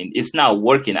listening. It's not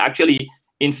working. Actually,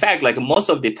 in fact, like most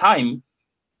of the time,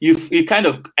 you kind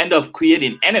of end up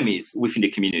creating enemies within the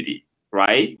community,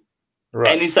 right?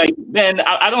 Right. And it's like, man,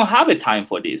 I don't have a time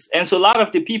for this. And so a lot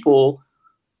of the people,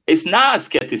 it's not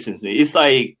skepticism. It's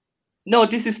like, no,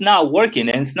 this is not working.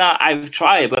 And it's not, I've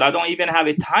tried, but I don't even have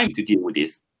a time to deal with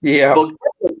this. Yeah. But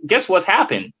guess what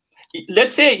happened?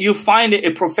 Let's say you find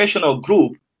a professional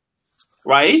group,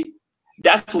 right?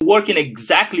 That's working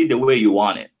exactly the way you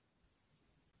want it.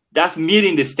 That's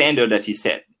meeting the standard that you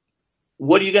set.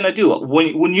 What are you going to do?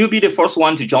 When you be the first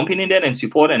one to jump in there and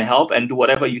support and help and do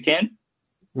whatever you can?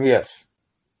 Yes.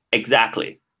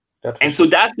 Exactly. And so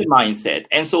that's the mindset.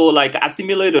 And so like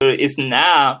assimilator is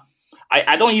now,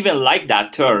 I don't even like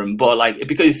that term, but like,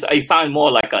 because it sounds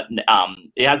more like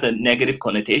it has a negative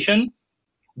connotation,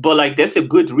 but like that's a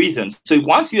good reason. So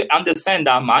once you understand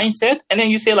that mindset, and then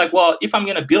you say like, well, if I'm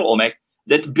going to build OMEC,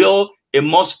 let's build a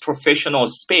most professional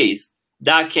space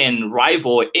that can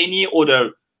rival any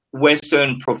other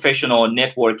Western professional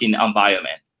networking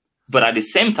environment. But at the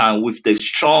same time, with the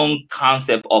strong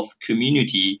concept of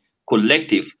community,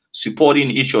 collective,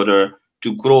 supporting each other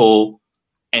to grow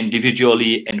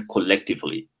individually and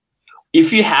collectively.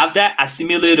 If you have that,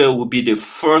 assimilator will be the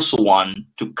first one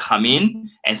to come in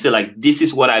and say like, this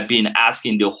is what I've been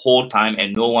asking the whole time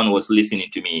and no one was listening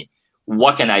to me.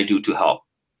 What can I do to help?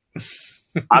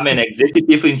 I'm an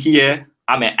executive in here.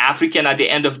 I'm an African at the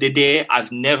end of the day.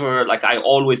 I've never, like, I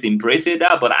always embrace it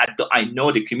that, but I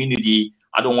know the community,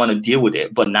 I don't want to deal with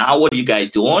it. But now what you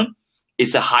guys doing?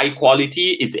 It's a high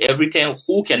quality, it's everything.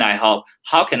 Who can I help?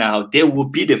 How can I help? They will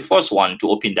be the first one to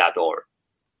open that door.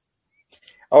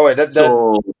 Oh, that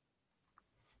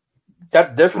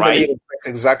definitely reflects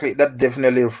exactly. That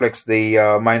definitely reflects the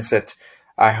mindset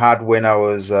I had when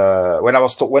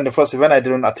the first event. I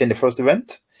didn't attend the first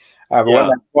event, but when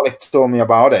my colleague told me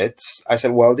about it, I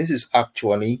said, "Well, this is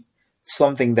actually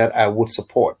something that I would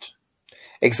support."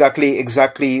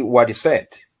 Exactly what he said.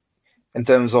 in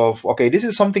terms of, okay, this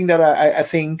is something that I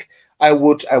think I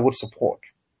would support,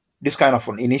 this kind of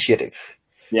an initiative.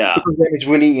 Yeah. Because then it's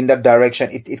really in that direction.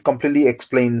 It completely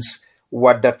explains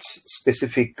what that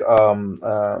specific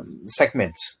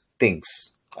segment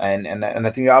thinks. And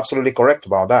I think you're absolutely correct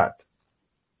about that.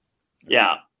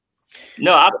 Yeah.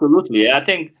 No, absolutely. I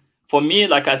think for me,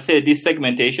 like I said, this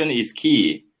segmentation is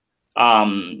key.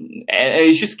 And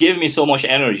it just gave me so much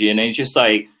energy, and it's just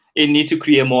like, it need to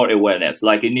create more awareness.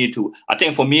 Like it need to, I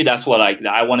think for me, that's what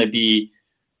I want to be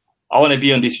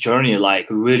on this journey, like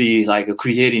really like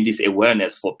creating this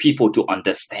awareness for people to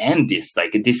understand this,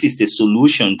 like this is the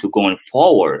solution to going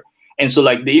forward. And so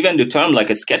like even the term like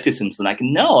a skepticism, like,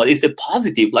 no, it's a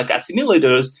positive, like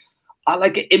assimilators are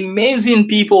like amazing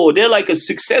people. They're like a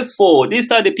successful.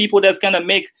 These are the people that's going to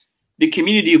make the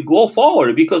community go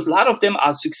forward, because a lot of them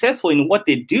are successful in what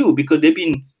they do because they've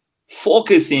been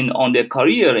focusing on their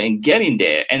career and getting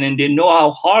there. And then they know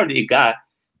how hard it got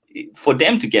for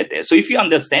them to get there. So if you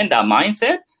understand that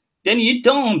mindset, then you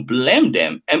don't blame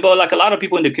them. And but like a lot of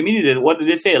people in the community, what do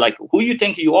they say? Like, who you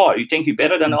think you are? You think you're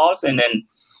better than us? And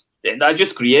then that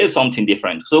just creates something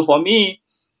different. So for me,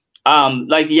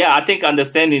 I think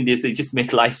understanding this, it just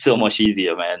makes life so much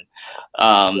easier, man.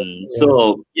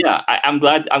 So yeah, I'm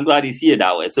glad you see it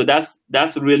that way. So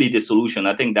that's really the solution.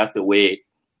 I think that's the way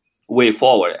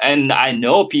forward. And I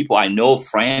know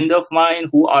friends of mine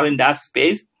who are in that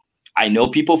space. I know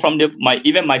people from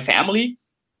my family,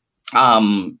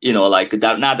 like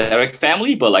that, not direct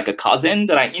family, but like a cousin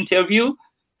that I interview.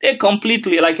 They're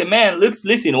completely like, man,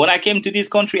 listen, when I came to this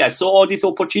country, I saw all these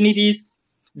opportunities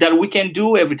that we can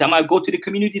do. Every time I go to the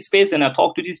community space and I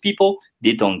talk to these people,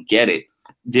 they don't get it.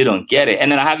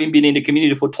 And then I haven't been in the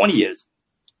community for 20 years.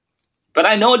 But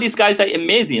I know these guys are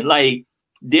amazing. Like,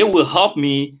 they will help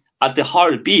me at the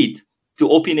heartbeat to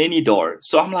open any door.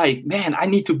 So I'm like, man, I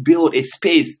need to build a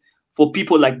space for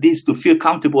people like this to feel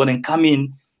comfortable and come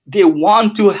in. They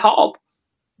want to help.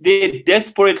 They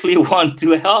desperately want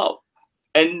to help.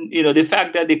 And, the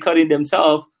fact that they're cutting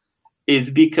themselves is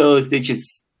because they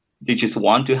just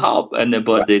want to help,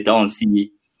 but they don't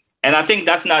see. And I think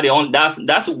that's not the only, that's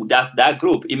that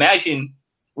group. Imagine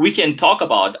we can talk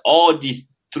about all these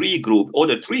three group, or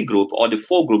the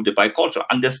four group, the bicultural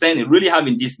understanding, really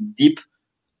having this deep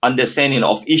understanding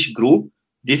of each group.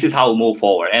 This is how we move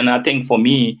forward. And I think for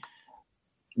me,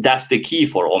 that's the key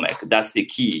for OMEC. That's the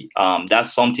key.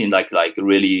 That's something like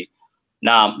really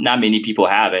not many people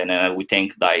have it. And we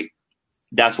think like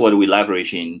that's what we're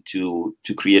leveraging to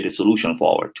create a solution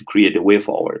forward, to create a way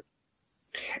forward.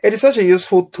 It is such a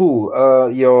useful tool,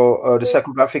 the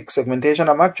psychographic segmentation.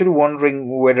 I'm actually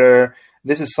wondering whether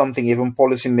this is something even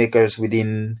policymakers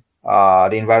within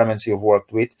the environments you've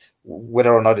worked with,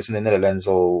 whether or not it's in the Netherlands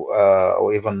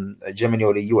or even Germany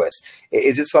or the US.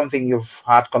 Is it something you've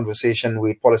had conversation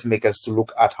with policymakers to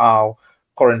look at how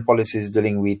current policies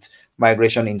dealing with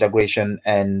migration, integration,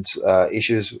 and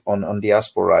issues on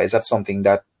diaspora? Is that something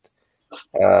that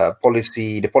the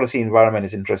policy environment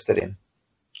is interested in?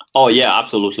 Oh yeah,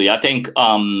 absolutely. I think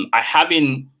I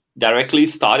haven't directly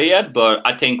started yet, but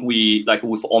I think we, like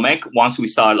with OMEC, once we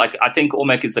start, like I think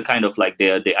OMEC is the kind of like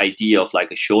the idea of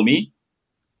like a show me,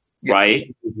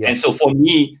 right? Yeah. And so for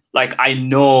me, like I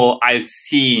know I've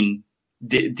seen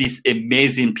these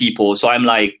amazing people. So I'm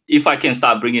like, if I can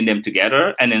start bringing them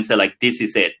together and then say like, this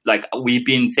is it. Like we've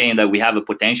been saying that we have a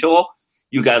potential.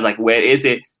 You guys like, where is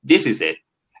it? This is it.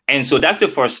 And so that's the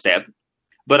first step.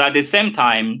 But at the same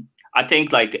time, I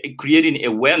think like creating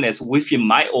awareness within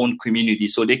my own community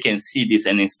so they can see this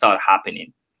and then start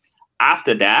happening.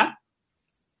 After that,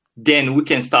 then we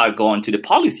can start going to the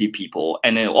policy people,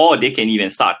 and then, or they can even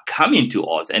start coming to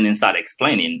us and then start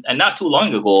explaining. And not too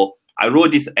long ago, I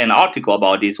wrote an article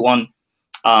about this one,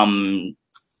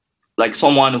 like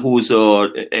someone who's a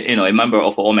member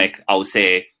of OMEC, I would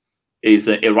say, is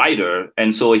a writer.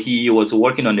 And so he was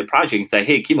working on the project. He said,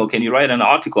 hey, Kemo, can you write an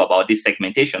article about this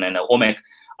segmentation and the OMEC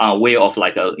way of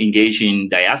like engaging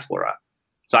diaspora?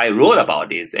 So I wrote about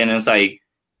this, and it's like,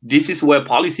 this is where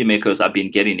policymakers have been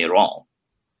getting it wrong.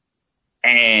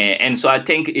 And so I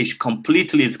think it's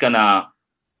completely,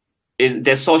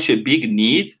 there's such a big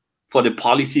need for the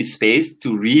policy space to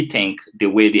rethink the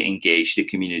way they engage the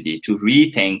community, to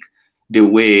rethink the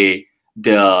way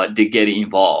they get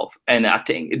involved. And I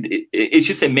think it's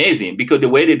just amazing, because the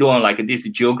way they're doing like this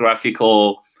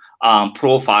geographical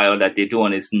profile that they're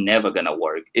doing is never going to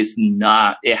work.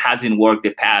 It hasn't worked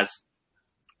the past,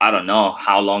 I don't know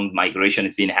how long migration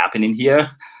has been happening here.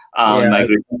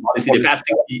 Migration policy the past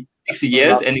 60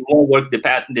 years, and it won't work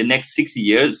the next 60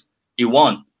 years. It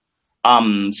won't.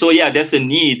 So yeah, there's a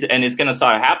need, and it's going to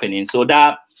start happening. So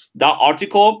that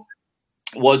article,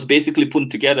 was basically put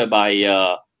together by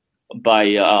a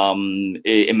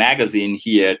magazine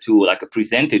here to like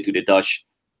present it to the Dutch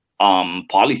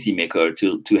policymaker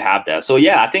to have that. So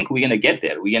yeah, I think we're gonna get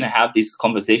there. We're gonna have this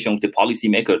conversation with the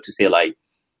policymaker to say like,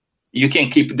 you can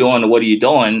keep doing what you're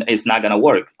doing. It's not gonna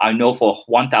work. I know for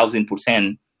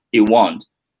 1,000% it won't.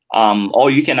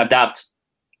 Or you can adapt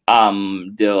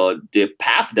the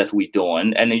path that we're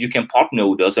doing, and then you can partner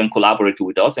with us and collaborate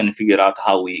with us and figure out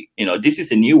how we, this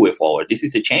is a new way forward. This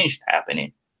is a change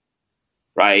happening,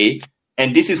 right?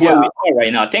 And this is where we are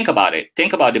right now. Think about it.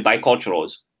 Think about the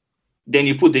biculturals. Then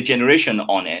you put the generation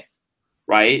on it,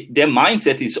 right? Their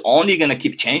mindset is only going to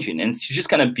keep changing, and it's just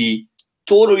going to be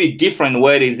totally different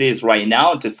where it is right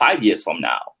now to 5 years from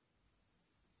now.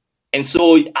 And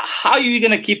so how are you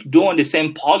going to keep doing the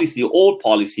same policy, old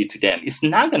policy to them? It's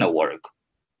not going to work.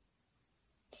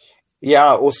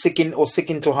 Yeah, or seeking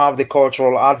to have the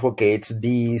cultural advocates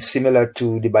be similar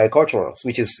to the biculturals,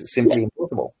 which is simply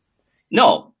impossible.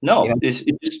 No, it's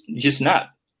just not.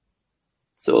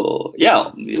 So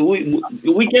yeah,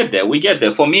 we get there. We get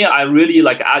there. For me, I really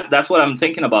that's what I'm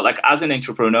thinking about. Like as an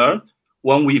entrepreneur,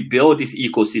 when we build this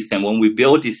ecosystem, when we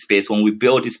build this space, when we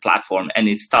build this platform, and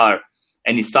it start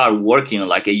working,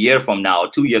 like a year from now,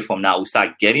 2 years from now, we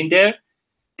start getting there,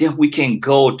 then we can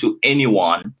go to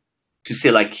anyone to say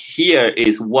like, here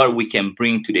is what we can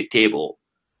bring to the table,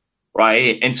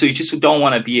 right? And so you just don't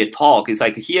want to be a talk. It's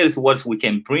like, here's what we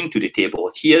can bring to the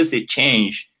table. Here's a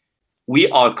change. We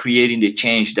are creating the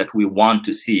change that we want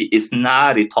to see. It's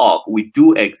not a talk. We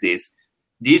do exist.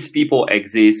 These people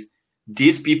exist.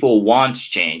 These people want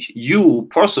change. You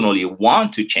personally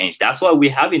want to change. That's why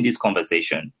we're having this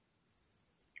conversation,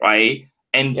 right?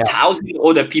 And thousands of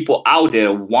other people out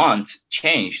there want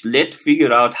change. Let's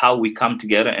figure out how we come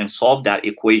together and solve that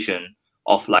equation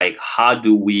of like, how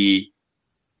do we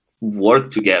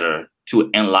work together to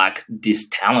unlock this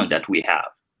talent that we have?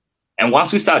 And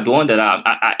once we start doing that,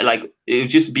 I like, it'll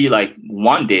just be like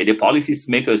one day the policy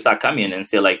makers start coming and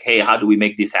say like, hey, how do we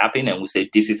make this happen? And we say,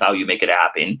 this is how you make it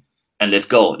happen. And let's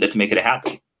go. Let's make it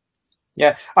happen.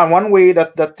 Yeah. And one way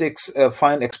that takes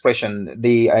fine expression,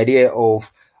 the idea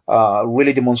of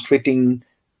really demonstrating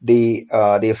the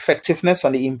effectiveness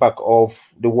and the impact of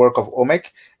the work of OMEC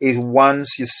is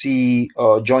once you see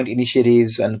joint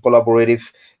initiatives and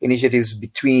collaborative initiatives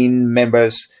between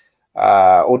members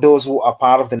or those who are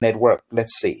part of the network,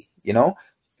 let's say,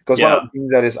 because one of the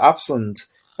things that is absent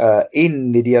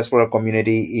in the diaspora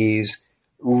community is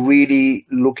really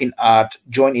looking at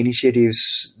joint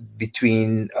initiatives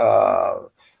between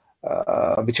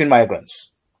migrants.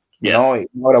 Yes.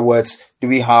 In other words, do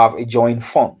we have a joint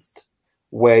fund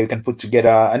where you can put together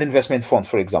an investment fund,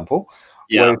 for example,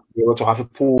 where you're able to have a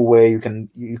pool where you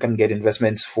can get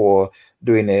investments for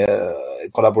doing a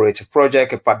collaborative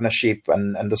project, a partnership,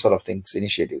 and those sort of things,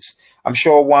 initiatives. I'm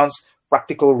sure once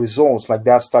practical results like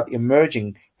that start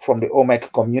emerging from the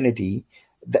OMEC community,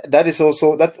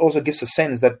 that also gives a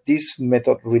sense that this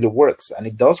method really works, and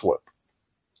it does work.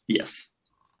 Yes.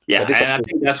 Yeah, and I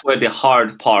think that's where the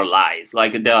hard part lies.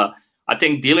 Like I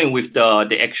think dealing with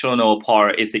the external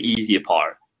part is the easier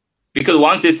part, because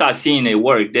once they start seeing it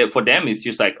work, for them it's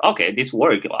just like, okay, this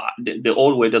work. The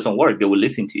old way doesn't work. They will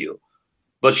listen to you,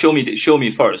 but show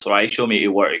me first, right? Show me it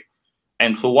work.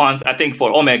 And for once, I think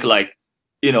for OMEC, like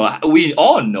we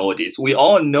all know this. We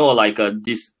all know like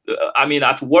this. I mean,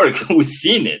 at work we've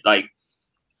seen it. Like,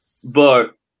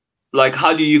 but like,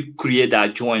 how do you create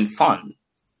that joint fund?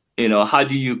 How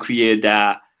do you create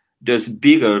this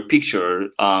bigger picture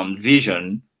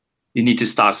vision? You need to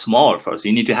start small first.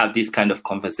 You need to have this kind of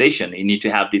conversation. You need to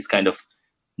have this kind of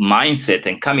mindset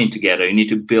and coming together. You need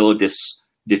to build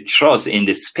the trust in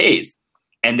the space.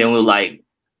 And then we're like,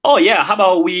 oh yeah, how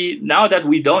about now that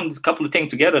we done a couple of things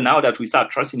together, now that we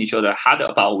start trusting each other, how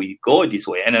about we go this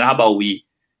way? And then how about we,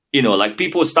 like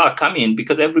people start coming,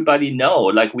 because everybody know,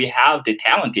 like we have the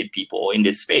talented people in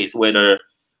this space, whether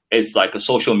it's like a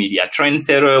social media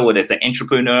trendsetter, whether it's an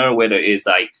entrepreneur, whether it's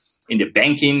like in the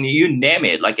banking, you name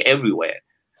it, like everywhere.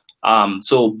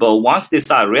 But once they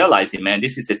start realizing, man,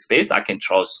 this is a space I can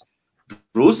trust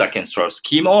Bruce, I can trust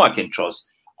Kemo, I can trust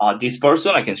this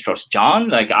person, I can trust John,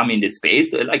 like I'm in this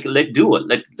space, like let's do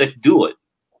it, let's do it.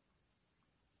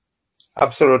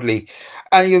 Absolutely.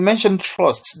 And you mentioned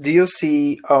trust. Do you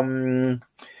see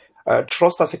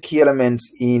trust as a key element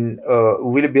in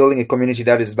really building a community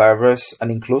that is diverse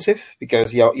and inclusive?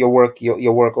 Because your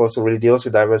work also really deals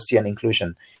with diversity and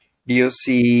inclusion. Do you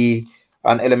see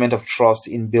an element of trust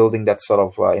in building that sort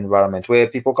of environment where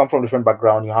people come from different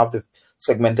backgrounds? You have them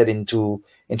segmented into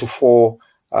 4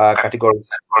 categories.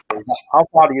 How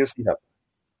far do you see that?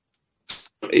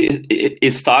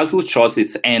 It starts with trust.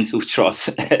 It ends with trust.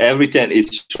 Everything is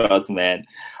trust, man.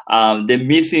 The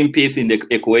missing piece in the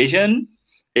equation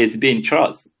is being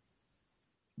trust,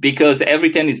 because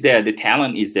everything is there. The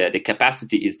talent is there. The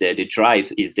capacity is there. The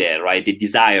drive is there, right? The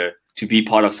desire to be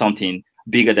part of something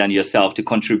bigger than yourself, to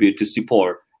contribute, to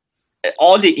support.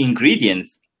 All the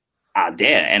ingredients are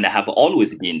there and have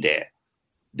always been there.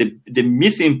 The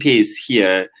missing piece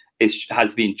here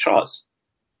has been trust.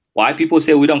 Why people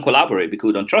say we don't collaborate? Because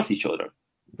we don't trust each other.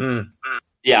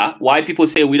 Yeah. Why people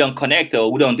say we don't connect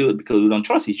or we don't do it? Because we don't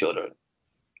trust each other.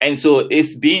 And so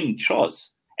it's been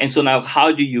trust. And so now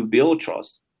how do you build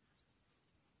trust?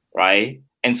 Right?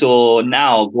 And so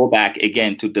now go back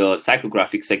again to the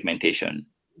psychographic segmentation.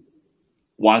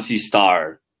 Once you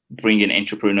start bringing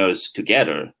entrepreneurs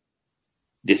together,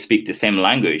 they speak the same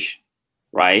language,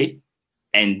 right?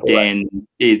 And then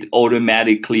it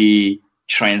automatically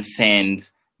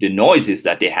transcends the noises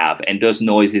that they have. And those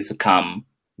noises come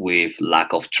with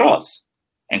lack of trust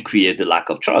and create the lack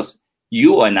of trust.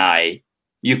 You and I,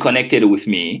 you connected with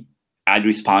me. I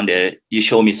responded. You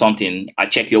show me something. I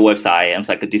check your website. I was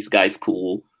like, this guy's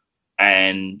cool.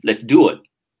 And let's do it.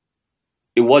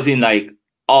 It wasn't like,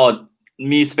 oh,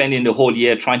 me spending the whole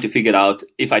year trying to figure out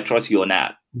if I trust you or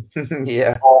not.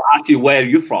 Yeah. Or ask you where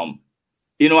you're from.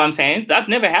 You know what I'm saying? That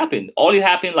never happened. All it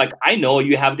happened, like, I know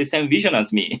you have the same vision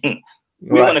as me.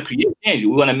 We want to create change. We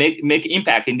want to make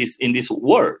impact in this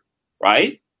world,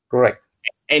 right? Correct.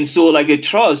 And so, like, the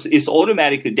trust is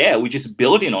automatically there. We're just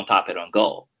building on top of it and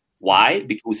go. Why?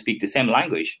 Because we speak the same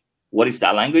language. What is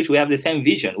that language? We have the same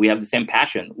vision. We have the same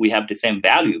passion. We have the same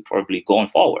value, probably going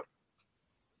forward.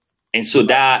 And so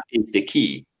that is the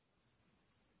key.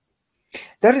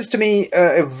 That is, to me,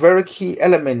 a very key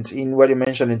element in what you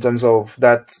mentioned in terms of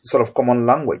that sort of common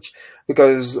language,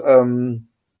 because in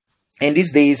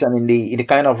these days and in the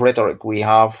kind of rhetoric we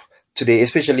have today,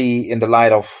 especially in the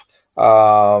light of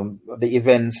the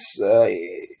events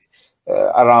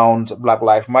around Black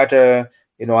Lives Matter,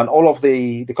 and all of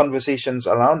the conversations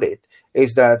around it,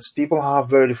 is that people have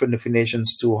very different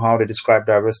definitions to how they describe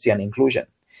diversity and inclusion.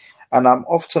 And I'm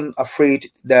often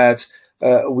afraid that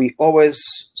we always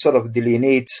sort of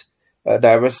delineate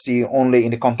diversity only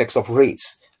in the context of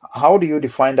race. How do you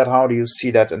define that? How do you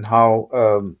see that? And how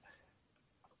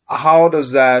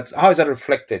is that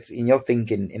reflected in your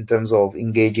thinking in terms of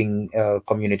engaging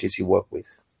communities you work with?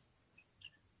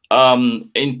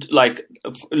 In like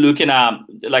looking at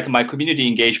like my community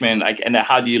engagement, like, and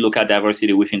how do you look at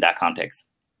diversity within that context?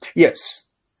 Yes.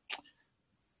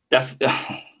 That's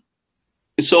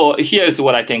so here's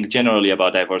what I think generally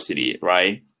about diversity,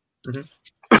 right?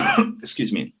 Mm-hmm.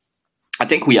 Excuse me. I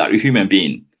think we are a human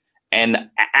being. And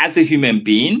as a human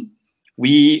being,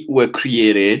 we were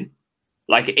created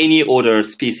like any other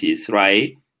species,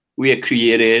 right? We are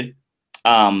created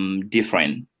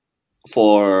different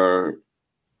for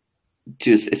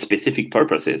just specific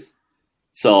purposes.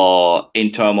 So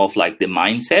in terms of like the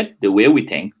mindset, the way we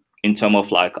think, in terms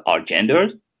of like our gender,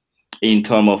 in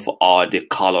terms of the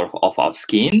color of our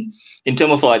skin, in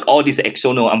terms of like all this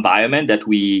external environment that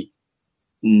we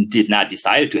did not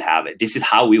decide to have it. This is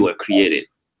how we were created.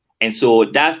 And so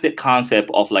that's the concept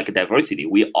of like diversity.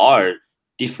 We are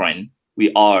different,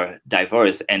 we are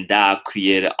diverse, and that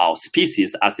created our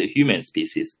species as a human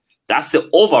species. That's the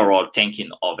overall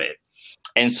thinking of it.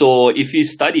 And so if you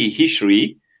study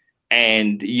history,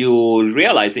 and you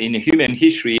realize in human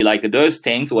history, like those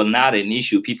things were not an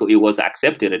issue. It was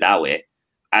accepted that way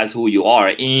as who you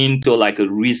are, into like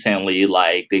recently,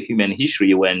 like the human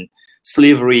history when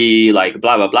slavery, like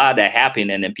blah, blah, blah, that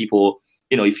happened. And then people,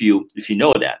 if you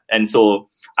know that. And so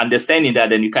understanding that,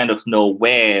 then you kind of know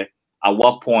where, at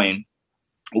what point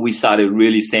we started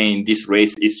really saying this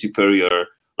race is superior,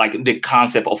 like the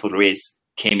concept of a race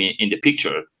came in the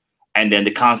picture. And then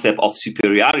the concept of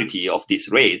superiority of this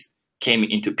race came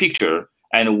into picture.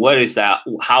 And where is that?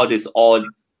 How this all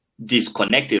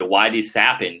disconnected? Why this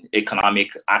happened?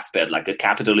 Economic aspect, like a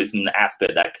capitalism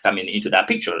aspect that coming into that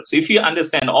picture. So if you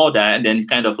understand all that, and then you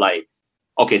kind of like,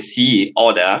 okay, see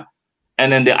all that,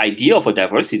 and then the idea of a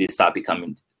diversity start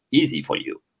becoming easy for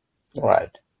you.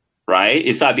 Right.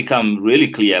 It start become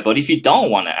really clear. But if you don't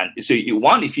want to, so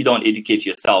if you don't educate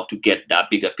yourself to get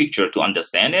that bigger picture to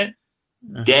understand it,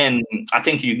 then I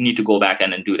think you need to go back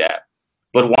and then do that.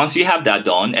 But once you have that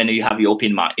done and you have your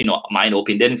open mind, mind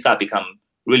open, then it start become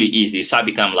really easy. It start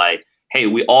become like, hey,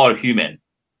 we are human,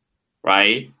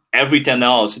 right? Everything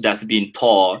else that's been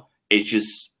taught, it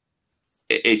just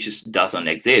doesn't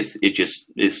exist. It just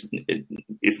it's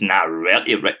not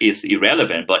it's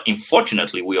irrelevant. But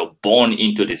unfortunately, we are born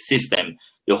into the system.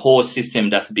 The whole system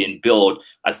that's been built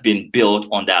has been built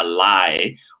on that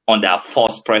lie under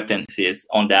false pretenses,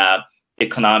 under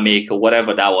economic or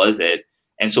whatever that was it.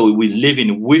 And so we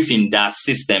living within that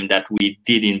system that we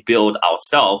didn't build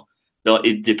ourselves. So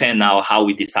it depends now how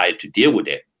we decide to deal with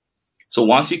it. So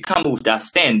once you come with that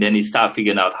stand, then you start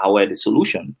figuring out how the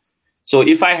solution. So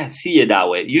if I see it that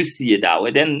way, you see it that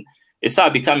way, then it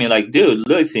started becoming like, dude,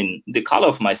 listen, the color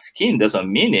of my skin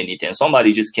doesn't mean anything.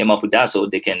 Somebody just came up with that so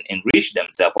they can enrich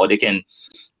themselves, or they can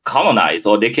colonize,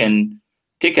 or they can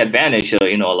take advantage,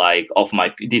 of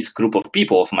this group of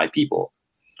people, of my people.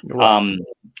 Right.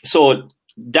 So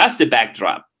that's the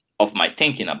backdrop of my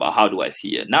thinking about how do I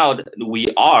see it. Now we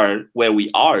are where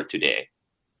we are today.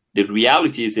 The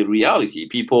reality is a reality.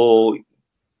 People,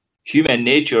 human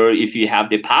nature, if you have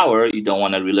the power, you don't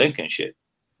want to relinquish it.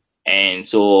 And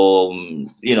so,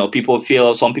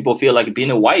 some people feel like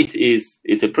being a white is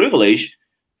a privilege,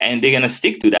 and they're going to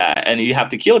stick to that. And you have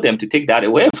to kill them to take that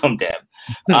away from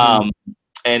them.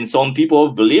 And some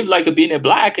people believe like being a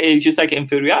black is just like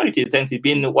inferiority, since it's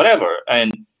being whatever.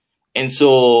 And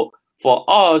so for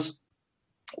us,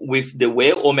 with the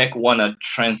way OMEC want to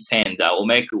transcend that,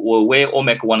 way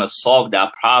OMEC want to solve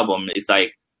that problem is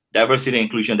like diversity,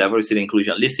 inclusion.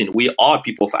 Listen, we are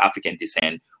people of African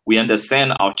descent. We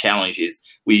understand our challenges.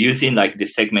 We're using like the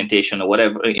segmentation or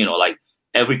whatever, like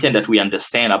everything that we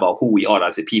understand about who we are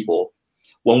as a people.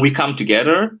 When we come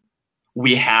together,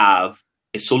 we have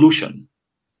a solution.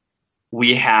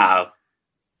 We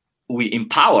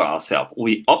empower ourselves,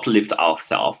 we uplift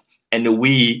ourselves, and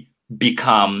we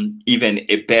become even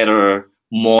a better,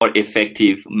 more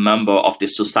effective member of the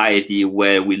society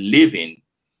where we live in.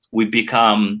 We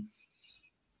become,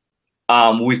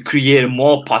 we create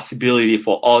more possibility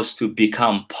for us to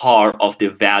become part of the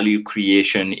value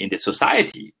creation in the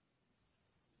society.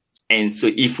 And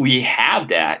so if we have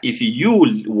that, if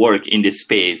you work in the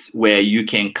space where you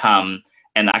can come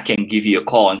and I can give you a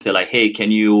call and say like, hey,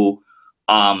 can you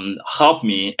help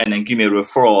me, and then give me a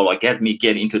referral or get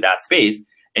into that space,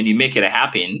 and you make it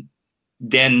happen,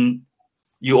 then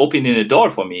you're opening the door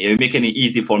for me. You're making it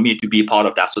easy for me to be part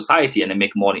of that society and then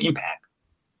make more impact.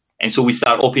 And so we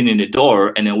start opening the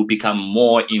door, and then we become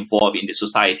more involved in the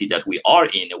society that we are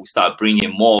in. And we start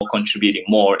bringing more, contributing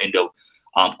more in the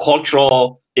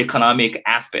cultural, economic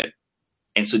aspect.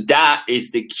 And so that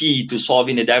is the key to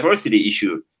solving the diversity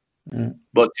issue.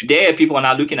 But today, people are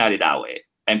not looking at it that way.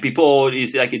 And people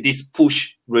is like this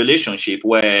push relationship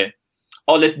where,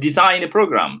 let's design a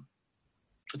program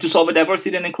to solve a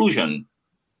diversity and inclusion.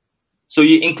 So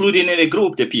you're including in a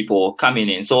group the people coming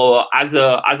in. So as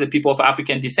a people of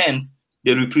African descent,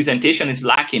 the representation is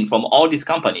lacking from all these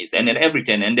companies and then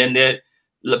everything. And then the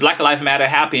Black Lives Matter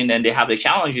happened, and they have the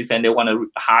challenges, and they want to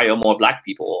hire more Black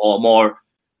people or more,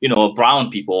 brown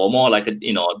people or more like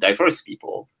diverse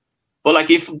people. But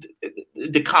like if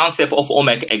the concept of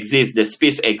OMEC exists, the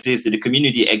space exists, the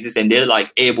community exists, and they're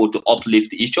like able to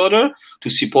uplift each other, to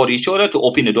support each other, to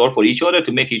open the door for each other,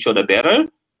 to make each other better.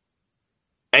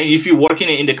 And if you're working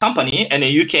in the company and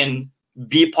then you can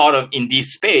be part of in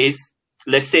this space,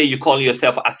 let's say you call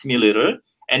yourself assimilator,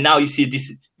 and now you see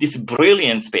this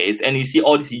brilliant space, and you see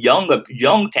all these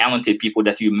young talented people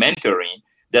that you're mentoring.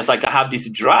 That's like, I have this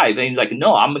drive, and you're like,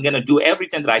 no, I'm gonna do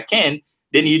everything that I can.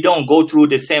 Then you don't go through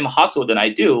the same hustle that I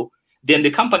do. Then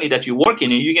the company that you work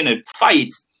in, you're going to fight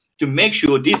to make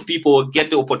sure these people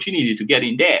get the opportunity to get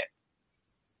in there.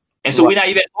 And so We're not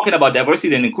even talking about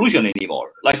diversity and inclusion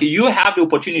anymore. Like, you have the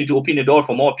opportunity to open the door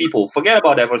for more people. Forget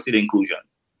about diversity and inclusion.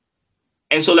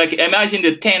 And so like, imagine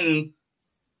the 10,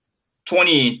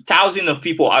 20,000 of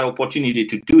people had opportunity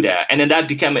to do that. And then that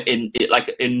became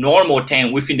a normal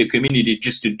thing within the community,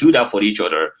 just to do that for each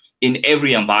other in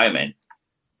every environment.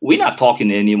 We're not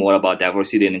talking anymore about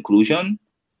diversity and inclusion.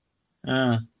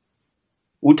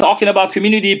 We're talking about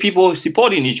community, people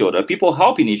supporting each other, people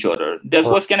helping each other. That's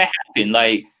what's going to happen.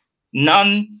 Like,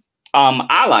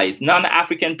 allies,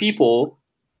 non-African people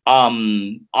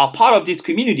are part of this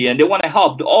community, and they want to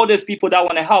help. All those people that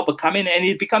want to help come in, and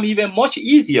it becomes even much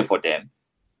easier for them.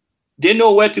 They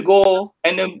know where to go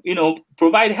and then,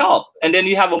 provide help. And then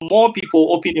you have more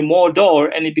people opening more door,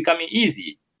 and it becoming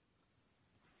easy.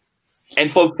 And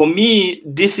for me,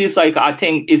 this is like, I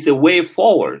think it's a way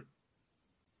forward.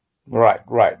 Right.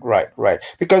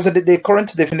 Because the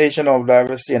current definition of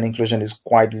diversity and inclusion is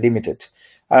quite limited.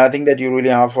 And I think that you really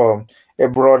have a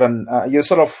broad, and you're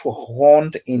sort of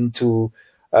honed into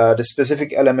the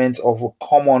specific elements of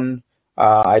common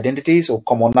identities or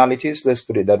commonalities, let's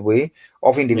put it that way,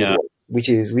 of individuals,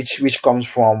 which comes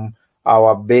from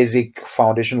our basic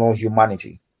foundational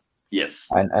humanity. Yes.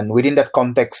 And within that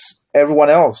context, everyone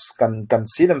else can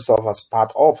see themselves as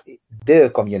part of their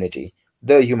community,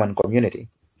 their human community.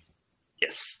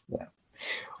 Yes. Yeah.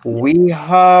 We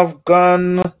have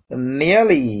gone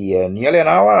nearly an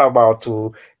hour, about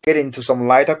to get into some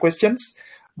lighter questions,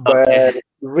 but Okay.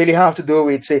 you really have to do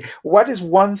with, say, what is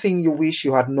one thing you wish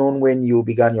you had known when you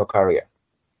began your career?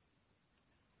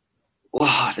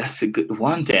 Wow, that's a good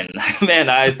one then. Man,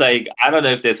 I was like, I don't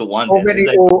know if there's a one Or then. many, It's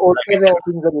like or several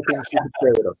things that you think you could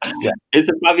share with us. Yeah, it's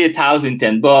probably 1,000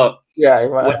 then. But yeah.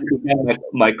 when I began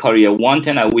my career, one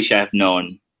thing I wish I have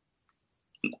known,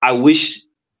 I wish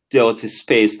there was a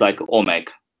space like OMEC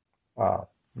Wow.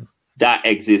 that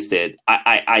existed.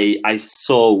 I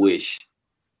so wish,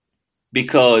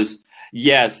 because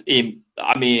yes,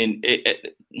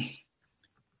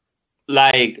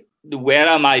 like where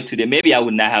am I today? Maybe I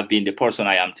would not have been the person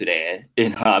I am today,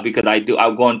 because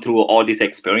I've gone through all these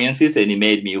experiences and it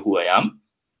made me who I am.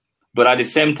 But at the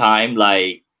same time,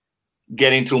 like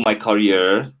getting through my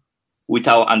career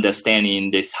without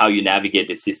understanding this, how you navigate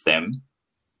the system,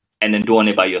 and then doing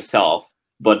it by yourself.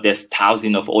 But there's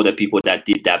thousands of other people that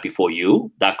did that before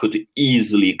you that could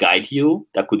easily guide you,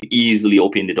 that could easily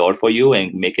open the door for you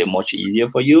and make it much easier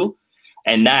for you.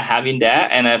 And not having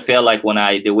that, and I felt like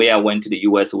the way I went to the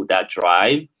US with that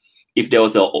drive, if there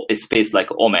was a space like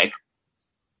OMEC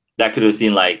that could have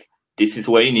seen like, this is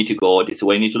where you need to go, this is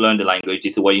where you need to learn the language,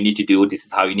 this is what you need to do, this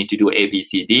is how you need to do A, B,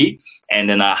 C, D. And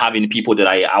then having people that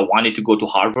I wanted to go to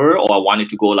Harvard, or I wanted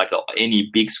to go like any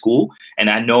big school, and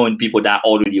I know people that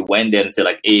already went there and said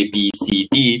like A, B, C,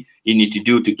 D, you need to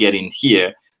do to get in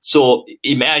here. So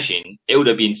imagine it would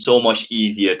have been so much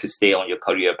easier to stay on your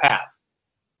career path.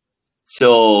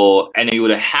 So, and you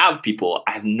would have people,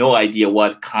 I have no idea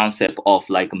what concept of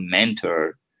like a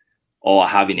mentor or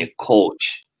having a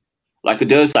coach. Like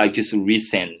those are just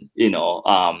recent,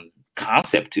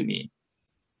 concept to me.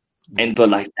 But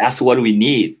like, that's what we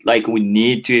need. Like we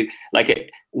need to, like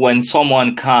when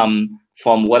someone come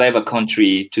from whatever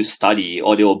country to study,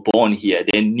 or they were born here,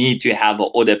 they need to have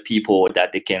other people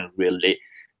that they can relate,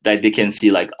 that they can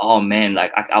see like, oh man,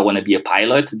 like I want to be a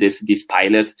pilot. This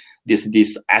pilot,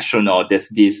 this astronaut,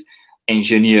 this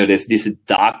engineer, this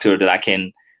doctor that I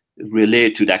can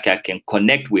relate to, that I can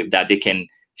connect with, that they can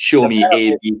show me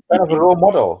a kind of a role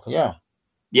model. Yeah.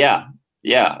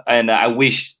 Yeah. And I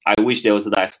wish there was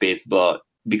that space, but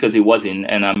because it wasn't,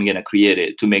 and I'm gonna create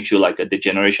it to make sure like the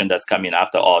generation that's coming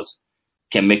after us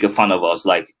can make fun of us.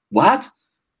 Like, what?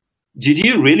 Did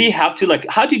you really have to, like,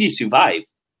 how did you survive?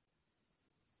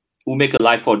 We'll make a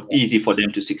life easy for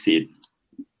them to succeed.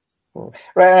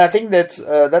 Right, and I think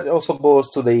that also goes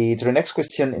to the next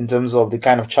question in terms of the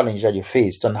kind of challenge that you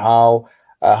faced and how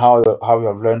you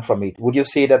have learned from it. Would you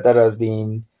say that has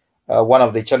been one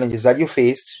of the challenges that you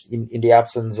faced in the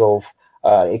absence of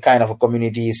a kind of a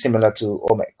community similar to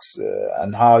OMEX,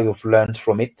 and how you've learned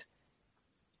from it?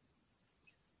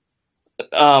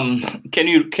 Can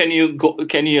you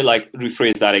like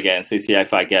rephrase that again, so see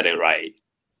if I get it right?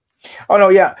 Oh no,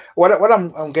 yeah. What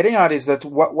I'm getting at is that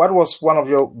what was one of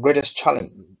your greatest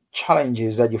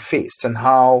challenges that you faced, and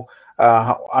how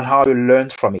you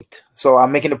learned from it. So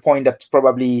I'm making the point that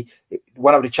probably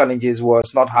one of the challenges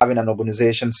was not having an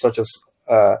organization such as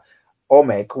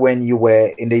OMEC when you were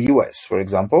in the US, for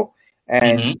example,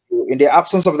 and in the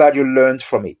absence of that, you learned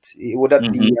from it. Would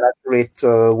that be an accurate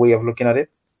way of looking at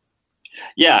it?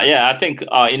 Yeah. I think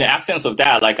in the absence of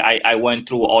that, like I went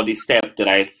through all these steps that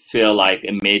I feel like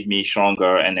it made me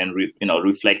stronger, and then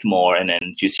reflect more, and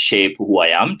then just shape who I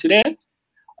am today.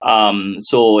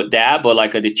 So that, but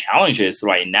like the challenges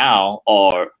right now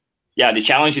are, the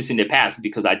challenges in the past,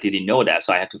 because I didn't know that,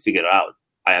 so I had to figure it out.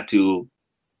 I had to,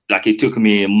 like, it took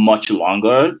me much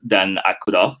longer than I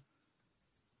could have,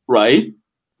 right?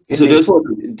 So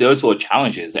those were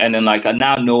challenges. And then like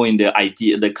now knowing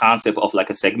the concept of like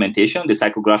a segmentation, the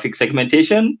psychographic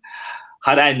segmentation,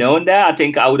 had I known that, I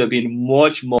think I would have been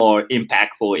much more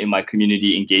impactful in my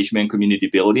community engagement, community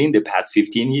building the past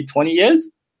 15, 20 years.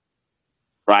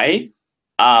 Right.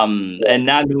 And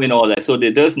not doing all that. So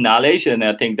there's knowledge, and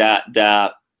I think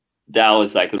that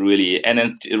was like really, and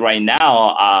then right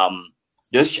now,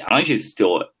 those challenges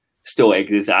still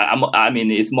exist. I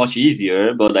mean, it's much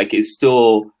easier, but like it's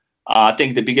still, I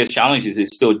think the biggest challenge is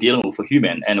still dealing with a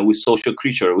human, and with social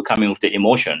creature, we're coming with the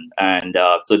emotion. And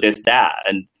so there's that,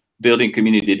 and building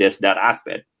community, there's that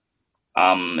aspect.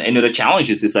 And the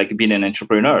challenges is like being an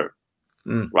entrepreneur,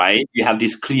 right? You have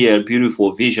this clear,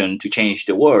 beautiful vision to change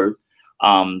the world.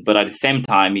 But at the same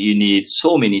time, you need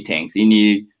so many things. You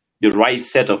need the right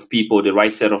set of people, the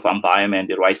right set of environment,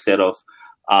 the right set of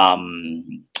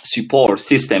support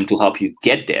system to help you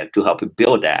get there, to help you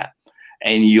build that.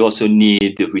 And you also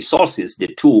need the resources, the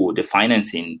tool, the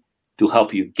financing to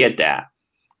help you get that.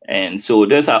 And so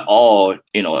those are all,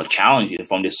 challenges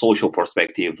from the social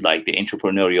perspective, like the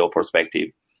entrepreneurial perspective.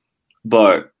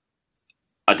 But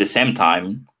at the same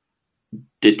time,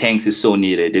 the things is so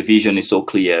needed. The vision is so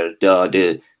clear.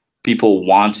 The people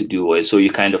want to do it. So you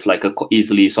kind of like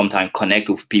easily sometimes connect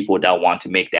with people that want to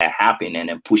make that happen and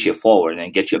then push it forward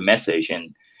and get your message.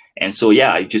 And so,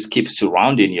 yeah, you just keep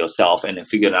surrounding yourself and then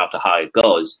figuring out how it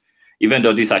goes, even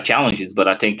though these are challenges. But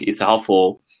I think it's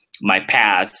helpful, my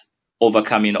past,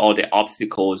 overcoming all the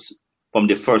obstacles from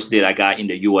the first day I got in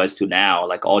the US to now,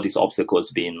 like all these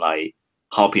obstacles being like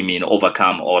helping me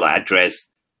overcome or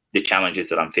address the challenges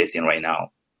that I'm facing right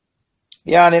now.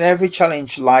 Yeah, and in every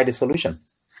challenge lies the solution.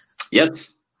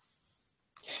 Yes,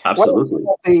 absolutely.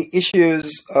 What are the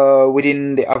issues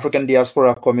within the African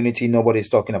diaspora community nobody's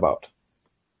talking about?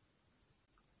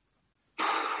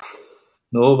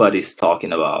 Nobody's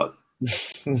talking about.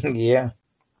 Yeah.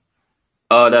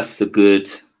 Oh, that's a good.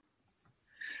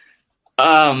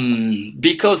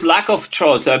 Because lack of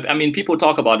trust. I mean, people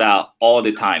talk about that all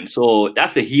the time. So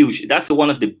that's one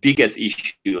of the biggest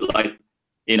issues. Like,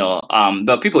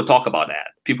 but people talk about that.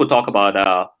 People talk about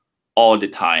that all the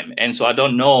time. And so I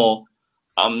don't know.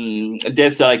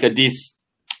 There's like this.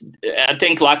 I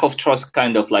think lack of trust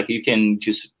kind of like you can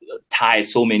just tie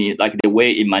so many, like the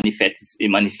way it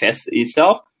manifests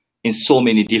itself in so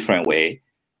many different ways.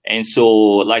 And so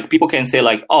like people can say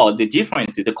like, oh, the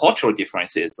differences, the cultural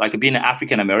differences, like being an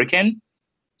African American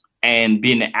and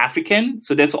being an African.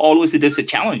 So there's the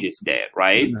challenges there,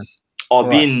 right? Mm-hmm. Or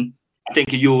right. I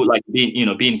think you like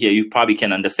being here, you probably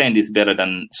can understand this better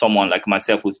than someone like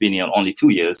myself who's been here only 2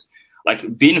 years.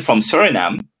 Like being from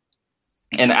Suriname,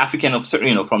 an African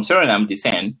from Suriname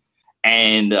descent,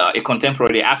 and a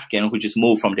contemporary African who just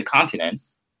moved from the continent.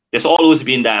 There's always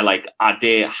been that like,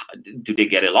 do they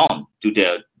get along?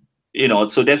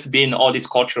 So there's been all these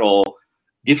cultural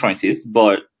differences,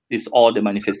 but it's all the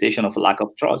manifestation of a lack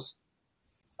of trust.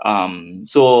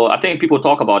 So I think people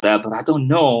talk about that, but I don't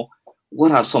know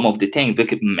what are some of the things.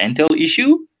 The mental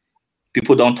issue,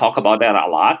 people don't talk about that a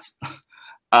lot.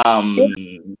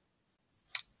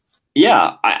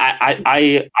 Yeah,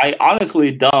 I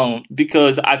honestly don't,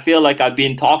 because I feel like I've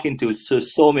been talking to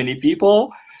so many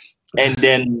people. And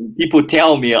then people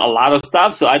tell me a lot of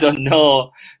stuff, so I don't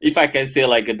know if I can say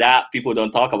like that. People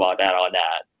don't talk about that or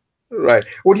not. Right.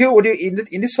 Would you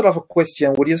in this sort of a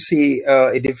question, would you see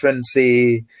a difference,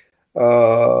 say,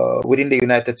 within the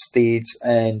United States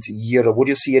and Europe? Would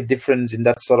you see a difference in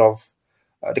that sort of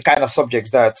the kind of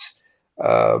subjects that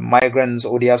migrants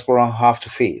or diaspora have to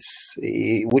face?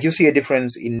 Would you see a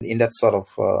difference in that sort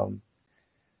of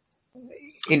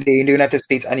in the United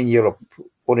States and in Europe?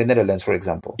 Or the Netherlands, for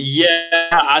example?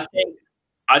 Yeah,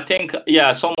 I think,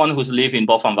 someone who's lived in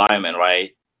both environment,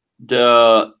 right?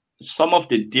 Some of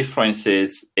the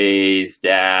differences is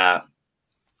that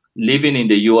living in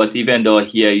the US, even though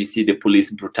here you see the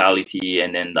police brutality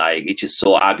and then like it's just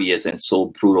so obvious and so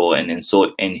brutal and then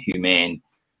so inhumane.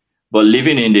 But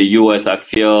living in the US, I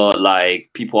feel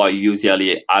like people are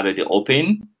usually out of the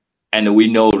open. And we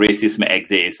know racism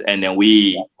exists, and then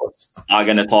we are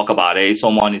going to talk about it. If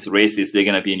someone is racist, they're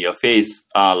going to be in your face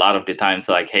a lot of the times,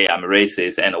 like, hey, I'm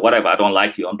racist, and whatever, I don't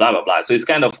like you, and blah, blah, blah. So it's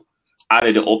kind of out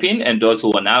of the open, and those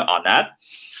who are not are not.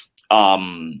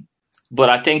 But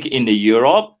I think in the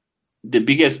Europe, the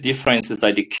biggest difference is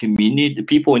like the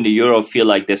people in the Europe feel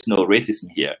like there's no racism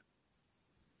here.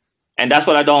 And that's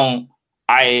what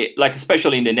I like,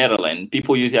 especially in the Netherlands,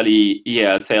 people usually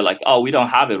say like, oh, we don't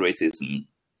have a racism.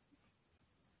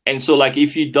 And so, like,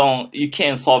 if you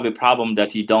can't solve a problem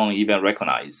that you don't even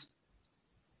recognize.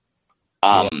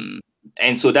 And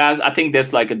so I think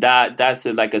that's like that's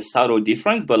like a subtle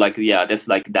difference, but like, that's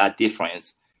like that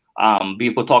difference.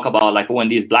 People talk about like when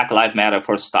these Black Lives Matter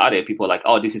first started, people were like,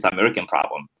 oh, this is American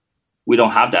problem. We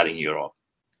don't have that in Europe.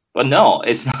 But no,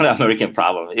 it's not an American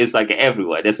problem. It's like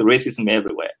everywhere. There's racism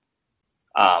everywhere.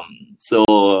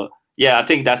 So I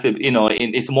think that's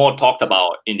it's more talked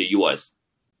about in the US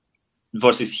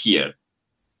versus here.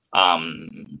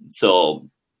 So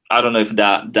I don't know if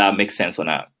that makes sense or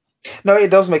not. No, it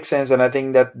does make sense, and I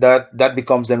think that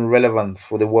becomes then relevant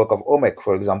for the work of OMEC,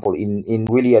 for example, in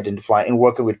really identifying, in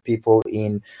working with people,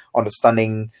 in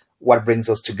understanding what brings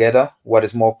us together, what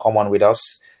is more common with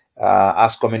us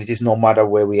as communities, no matter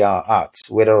where we are at,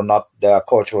 whether or not there are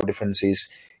cultural differences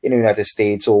in the United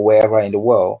States or wherever in the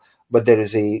world, but there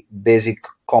is a basic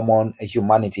common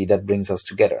humanity that brings us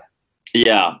together.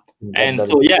 Yeah. And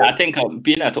so, I think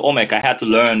being at OMEC, I had to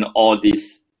learn all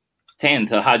these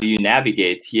things. How do you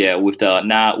navigate here with the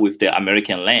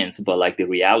American lens, but like the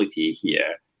reality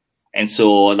here? And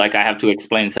so like I have to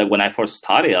explain, so when I first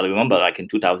started, I remember like in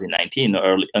 2019,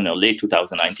 late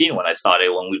 2019 when I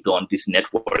started, when we were doing this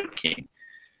networking.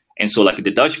 And so like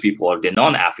the Dutch people, the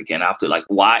non-African, after like,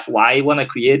 why you want to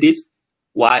create this?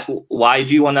 Why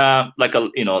do you want to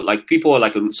like people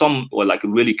like some were like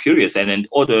really curious, and then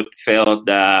other felt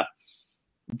that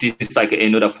this is like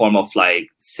another form of like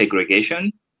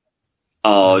segregation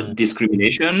or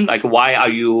discrimination. Like, why are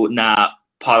you not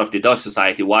part of the Dutch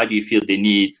society? Why do you feel the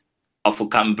need of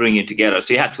bringing it together?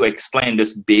 So you had to explain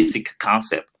this basic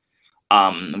concept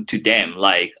to them.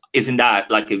 Like, isn't that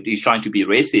like he's trying to be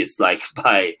racist? Like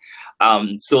by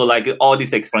so like all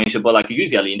this explanation, but like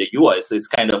usually in the US, it's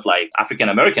kind of like African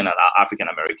American and African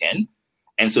American.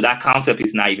 And so that concept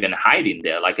is not even hiding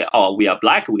there. Like, oh, we are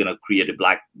Black, we're going to create a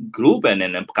Black group and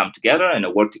then come together and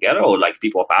work together, or like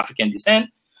people of African descent,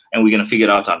 and we're going to figure it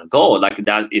out on the go. Like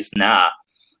that is not.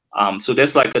 So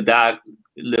there's like that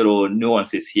little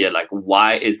nuances here. Like,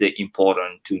 why is it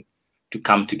important to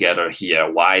come together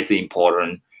here? Why is it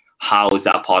important? How is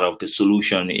that part of the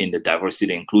solution in the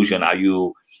diversity and inclusion? Are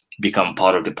you become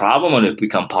part of the problem or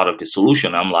become part of the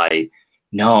solution? I'm like,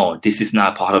 no, this is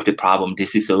not part of the problem.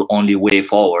 This is the only way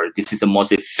forward. This is the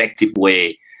most effective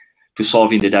way to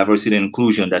solving the diversity and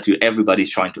inclusion that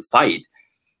everybody's trying to fight.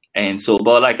 And so,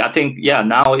 but like, I think, yeah,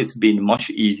 now it's been much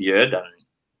easier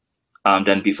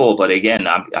than before. But again,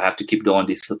 I have to keep doing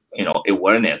this,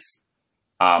 awareness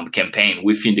campaign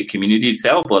within the community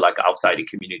itself, but like outside the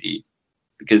community,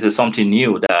 because there's something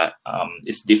new that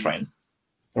is different.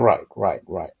 Right.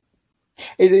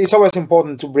 It's always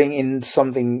important to bring in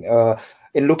something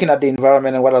in looking at the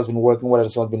environment and what has been working, what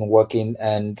has not been working,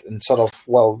 and sort of,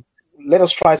 well, let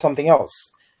us try something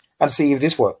else and see if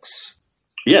this works.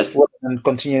 Yes. And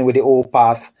continuing with the old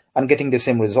path and getting the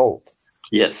same result.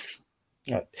 Yes.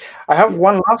 Right. I have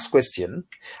one last question.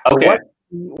 Okay. What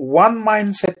one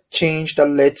mindset change that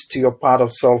led to your path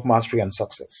of self-mastery and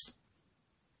success?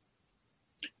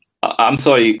 I'm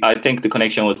sorry. I think the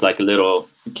connection was like a little.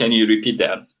 Can you repeat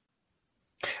that?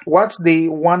 What's the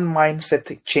one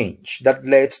mindset change that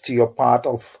led to your path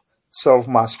of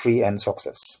self-mastery and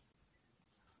success?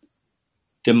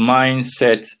 The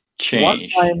mindset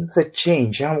change. One mindset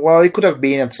change. Well, it could have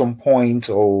been at some point,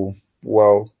 or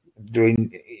well,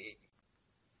 during.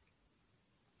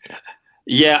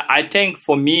 Yeah, I think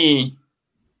for me,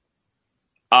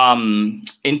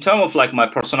 in terms of like my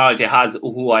personality has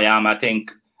who I am, I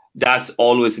think that's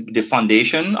always the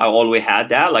foundation. I always had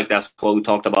that. Like that's what we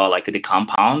talked about, like the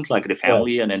compound, like the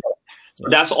family, and then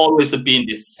that's always been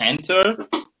the center.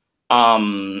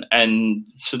 And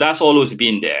so that's always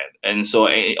been there. And so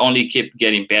it only kept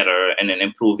getting better and then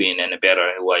improving and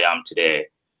better who I am today.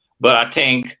 But I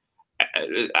think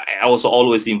I was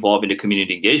always involved in the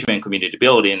community engagement, community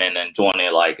building, and then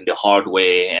joining like the hard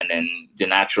way and then the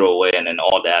natural way and then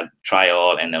all that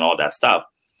trial and then all that stuff.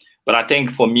 But I think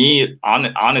for me,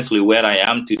 honestly, where I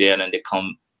am today and then the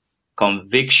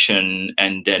conviction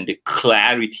and then the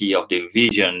clarity of the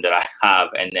vision that I have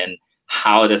and then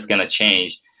how that's going to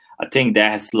change, I think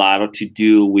that has a lot to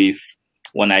do with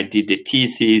when I did the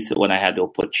thesis, when I had the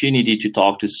opportunity to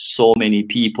talk to so many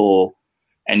people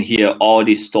and hear all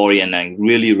this story, and I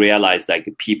really realized like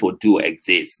people do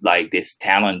exist, like this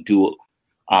talent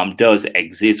does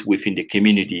exist within the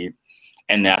community.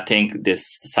 And I think this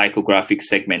psychographic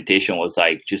segmentation was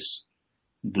like just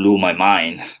blew my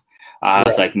mind. I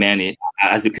was like, man,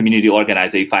 as a community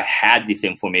organizer, if I had this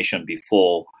information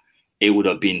before, it would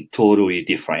have been totally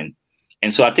different.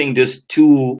 And so I think there's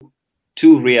two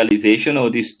realization, or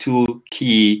these two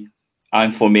key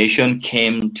information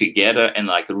came together and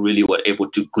like really were able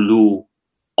to glue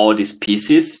all these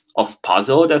pieces of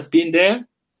puzzle that's been there.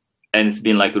 And it's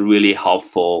been like really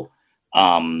helpful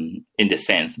in the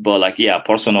sense. But like, yeah,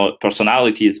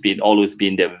 personality has always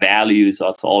been the values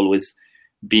has always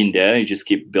been there. You just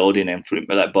keep building and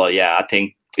but yeah, I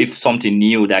think if something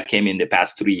new that came in the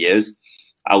past 3 years,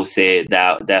 I would say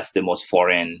that's the most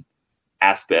foreign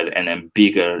aspect, and then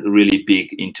really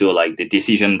big into like the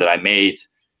decision that I made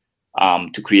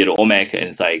to create OMEC, and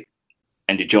it's like,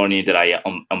 and the journey that I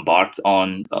embarked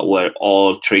on were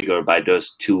all triggered by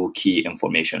those two key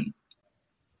information.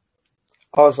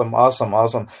 Awesome.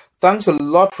 Thanks a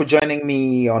lot for joining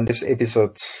me on this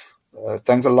episode.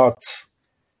 Thanks a lot.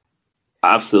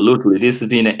 Absolutely. This has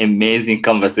been an amazing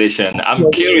conversation.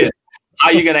 I'm curious how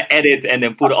you're going to edit and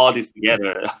then put all this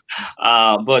together.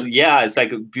 But yeah, it's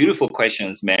like beautiful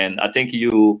questions, man. I think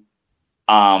your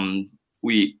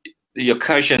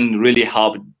question really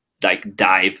helped like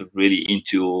dive really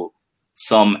into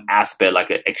some aspect like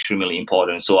extremely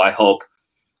important. So I hope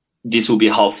this will be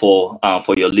helpful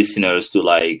for your listeners to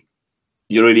like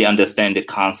you really understand the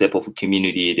concept of a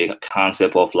community, the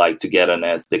concept of like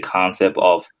togetherness, the concept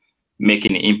of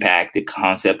making an impact, the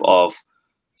concept of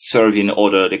serving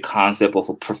order, the concept of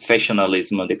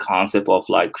professionalism, the concept of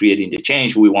like creating the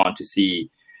change we want to see,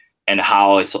 and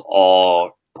how it's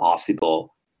all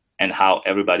possible, and how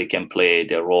everybody can play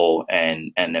their role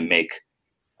and make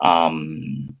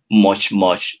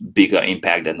much bigger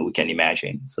impact than we can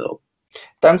imagine. So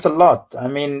thanks a lot. I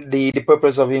mean, the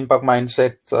purpose of Impact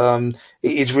Mindset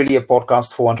is really a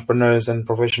podcast for entrepreneurs and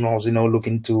professionals,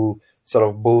 looking to sort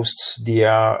of boost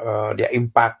their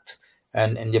impact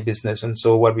and their business. And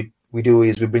so what we do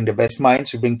is we bring the best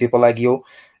minds, we bring people like you,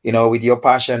 with your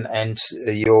passion and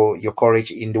your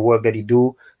courage in the work that you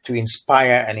do to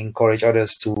inspire and encourage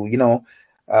others to,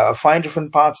 find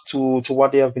different paths to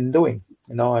what they have been doing,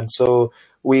 and so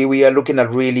we are looking at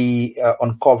really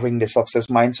uncovering the success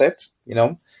mindset,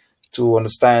 to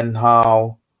understand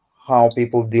how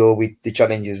people deal with the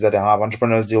challenges that they have,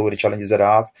 entrepreneurs deal with the challenges that they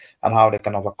have, and how they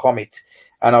can overcome it.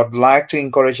 And I'd like to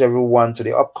encourage everyone to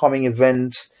the upcoming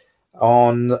event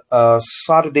on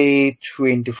Saturday,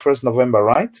 21st November,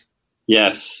 right?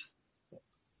 Yes.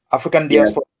 African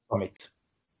Diaspora Summit.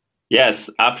 Yes,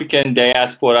 African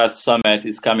Diaspora Summit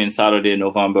is coming Saturday,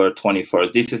 November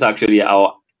 21st. This is actually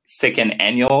our second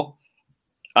annual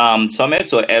summit.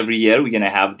 So every year we're going to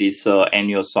have this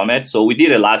annual summit. So we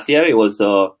did it last year. It was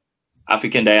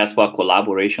African Diaspora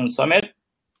Collaboration Summit,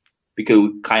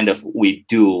 because we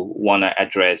do want to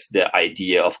address the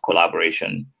idea of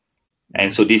collaboration.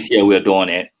 And so this year we're doing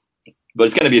it, but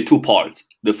it's going to be 2 parts.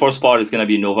 The first part is going to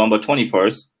be November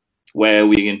 21st, where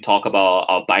we can talk about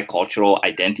our bicultural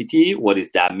identity. What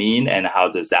does that mean, and how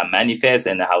does that manifest,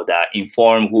 and how that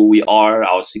inform who we are,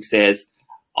 our success,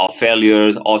 our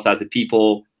failures, us as a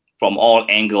people, from all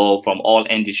angles, from all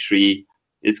industry.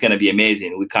 It's going to be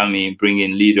amazing. We come in, bring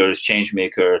in leaders, change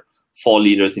maker, thought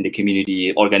leaders in the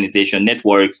community, organization,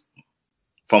 networks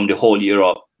from the whole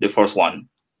Europe, the first one.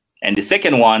 And the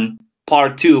second one,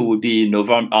 part 2, would be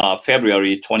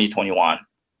February 2021.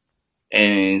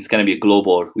 And it's going to be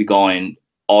global. We're going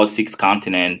all 6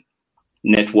 continents,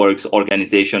 networks,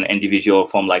 organization, individual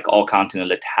from like all continents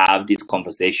that have this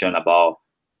conversation about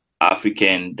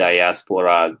African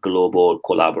diaspora global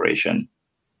collaboration.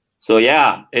 So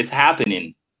yeah, it's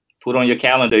happening. Put on your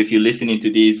calendar if you're listening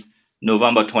to this,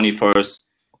 November 21st.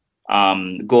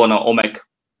 Go on OMEC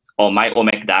or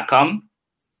myomec.com.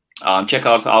 Check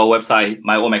out our website,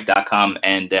 myomec.com,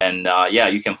 and then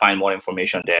you can find more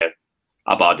information there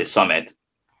about the summit.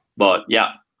 But yeah,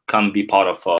 come be part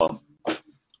of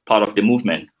the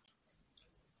movement.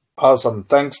 Awesome.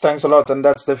 Thanks a lot. And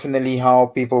that's definitely how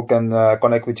people can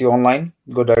connect with you online.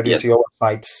 Go directly to your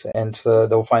website, and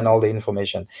they'll find all the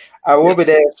information. I will be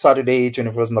there Saturday,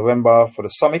 21st November for the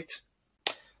summit.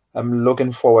 I'm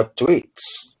looking forward to it.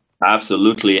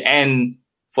 Absolutely. And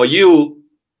for you,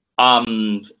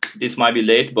 this might be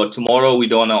late, but tomorrow we're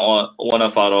doing one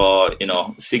of our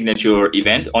signature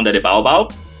event under the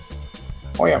Baobab.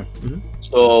 Oh yeah. Mm-hmm.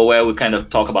 So where we kind of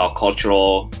talk about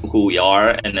cultural, who we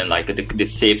are, and then like the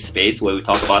safe space where we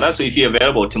talk about that. So if you're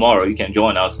available tomorrow, you can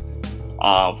join us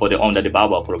for the Under the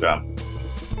Baobab program.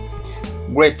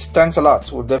 Great. Thanks a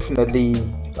lot. We'll definitely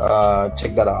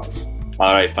check that out.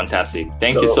 All right. Fantastic.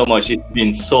 Thank you so much. It's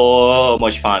been so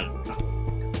much fun.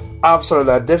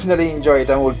 Absolutely. I definitely enjoy it.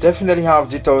 And we'll definitely have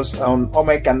details on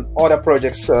OMEC and other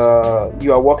projects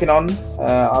you are working on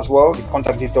as well. The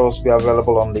contact details will be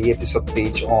available on the episode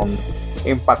page on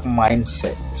Impact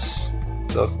Mindsets.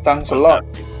 So thanks a lot.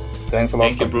 Thanks a lot.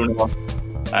 Thank you, Bruno. All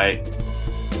right.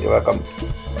 You're welcome.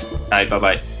 All right.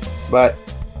 Bye-bye. Bye.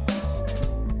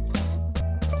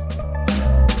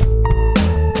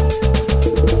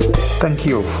 Thank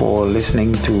you for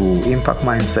listening to Impact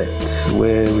Mindset,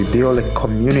 where we build a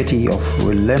community of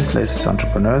relentless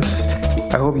entrepreneurs.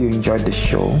 I hope you enjoyed the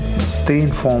show. Stay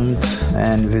informed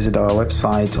and visit our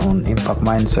website on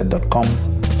impactmindset.com,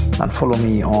 and follow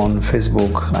me on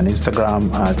Facebook and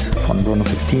Instagram at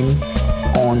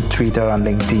FunBruno15, on Twitter and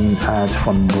LinkedIn at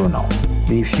FunBruno.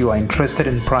 If you are interested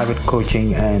in private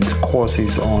coaching and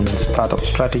courses on startup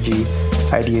strategy,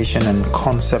 ideation and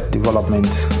concept development,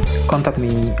 contact me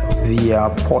via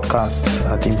podcast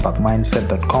at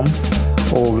impactmindset.com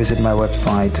or visit my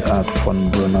website at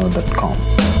funbruno.com.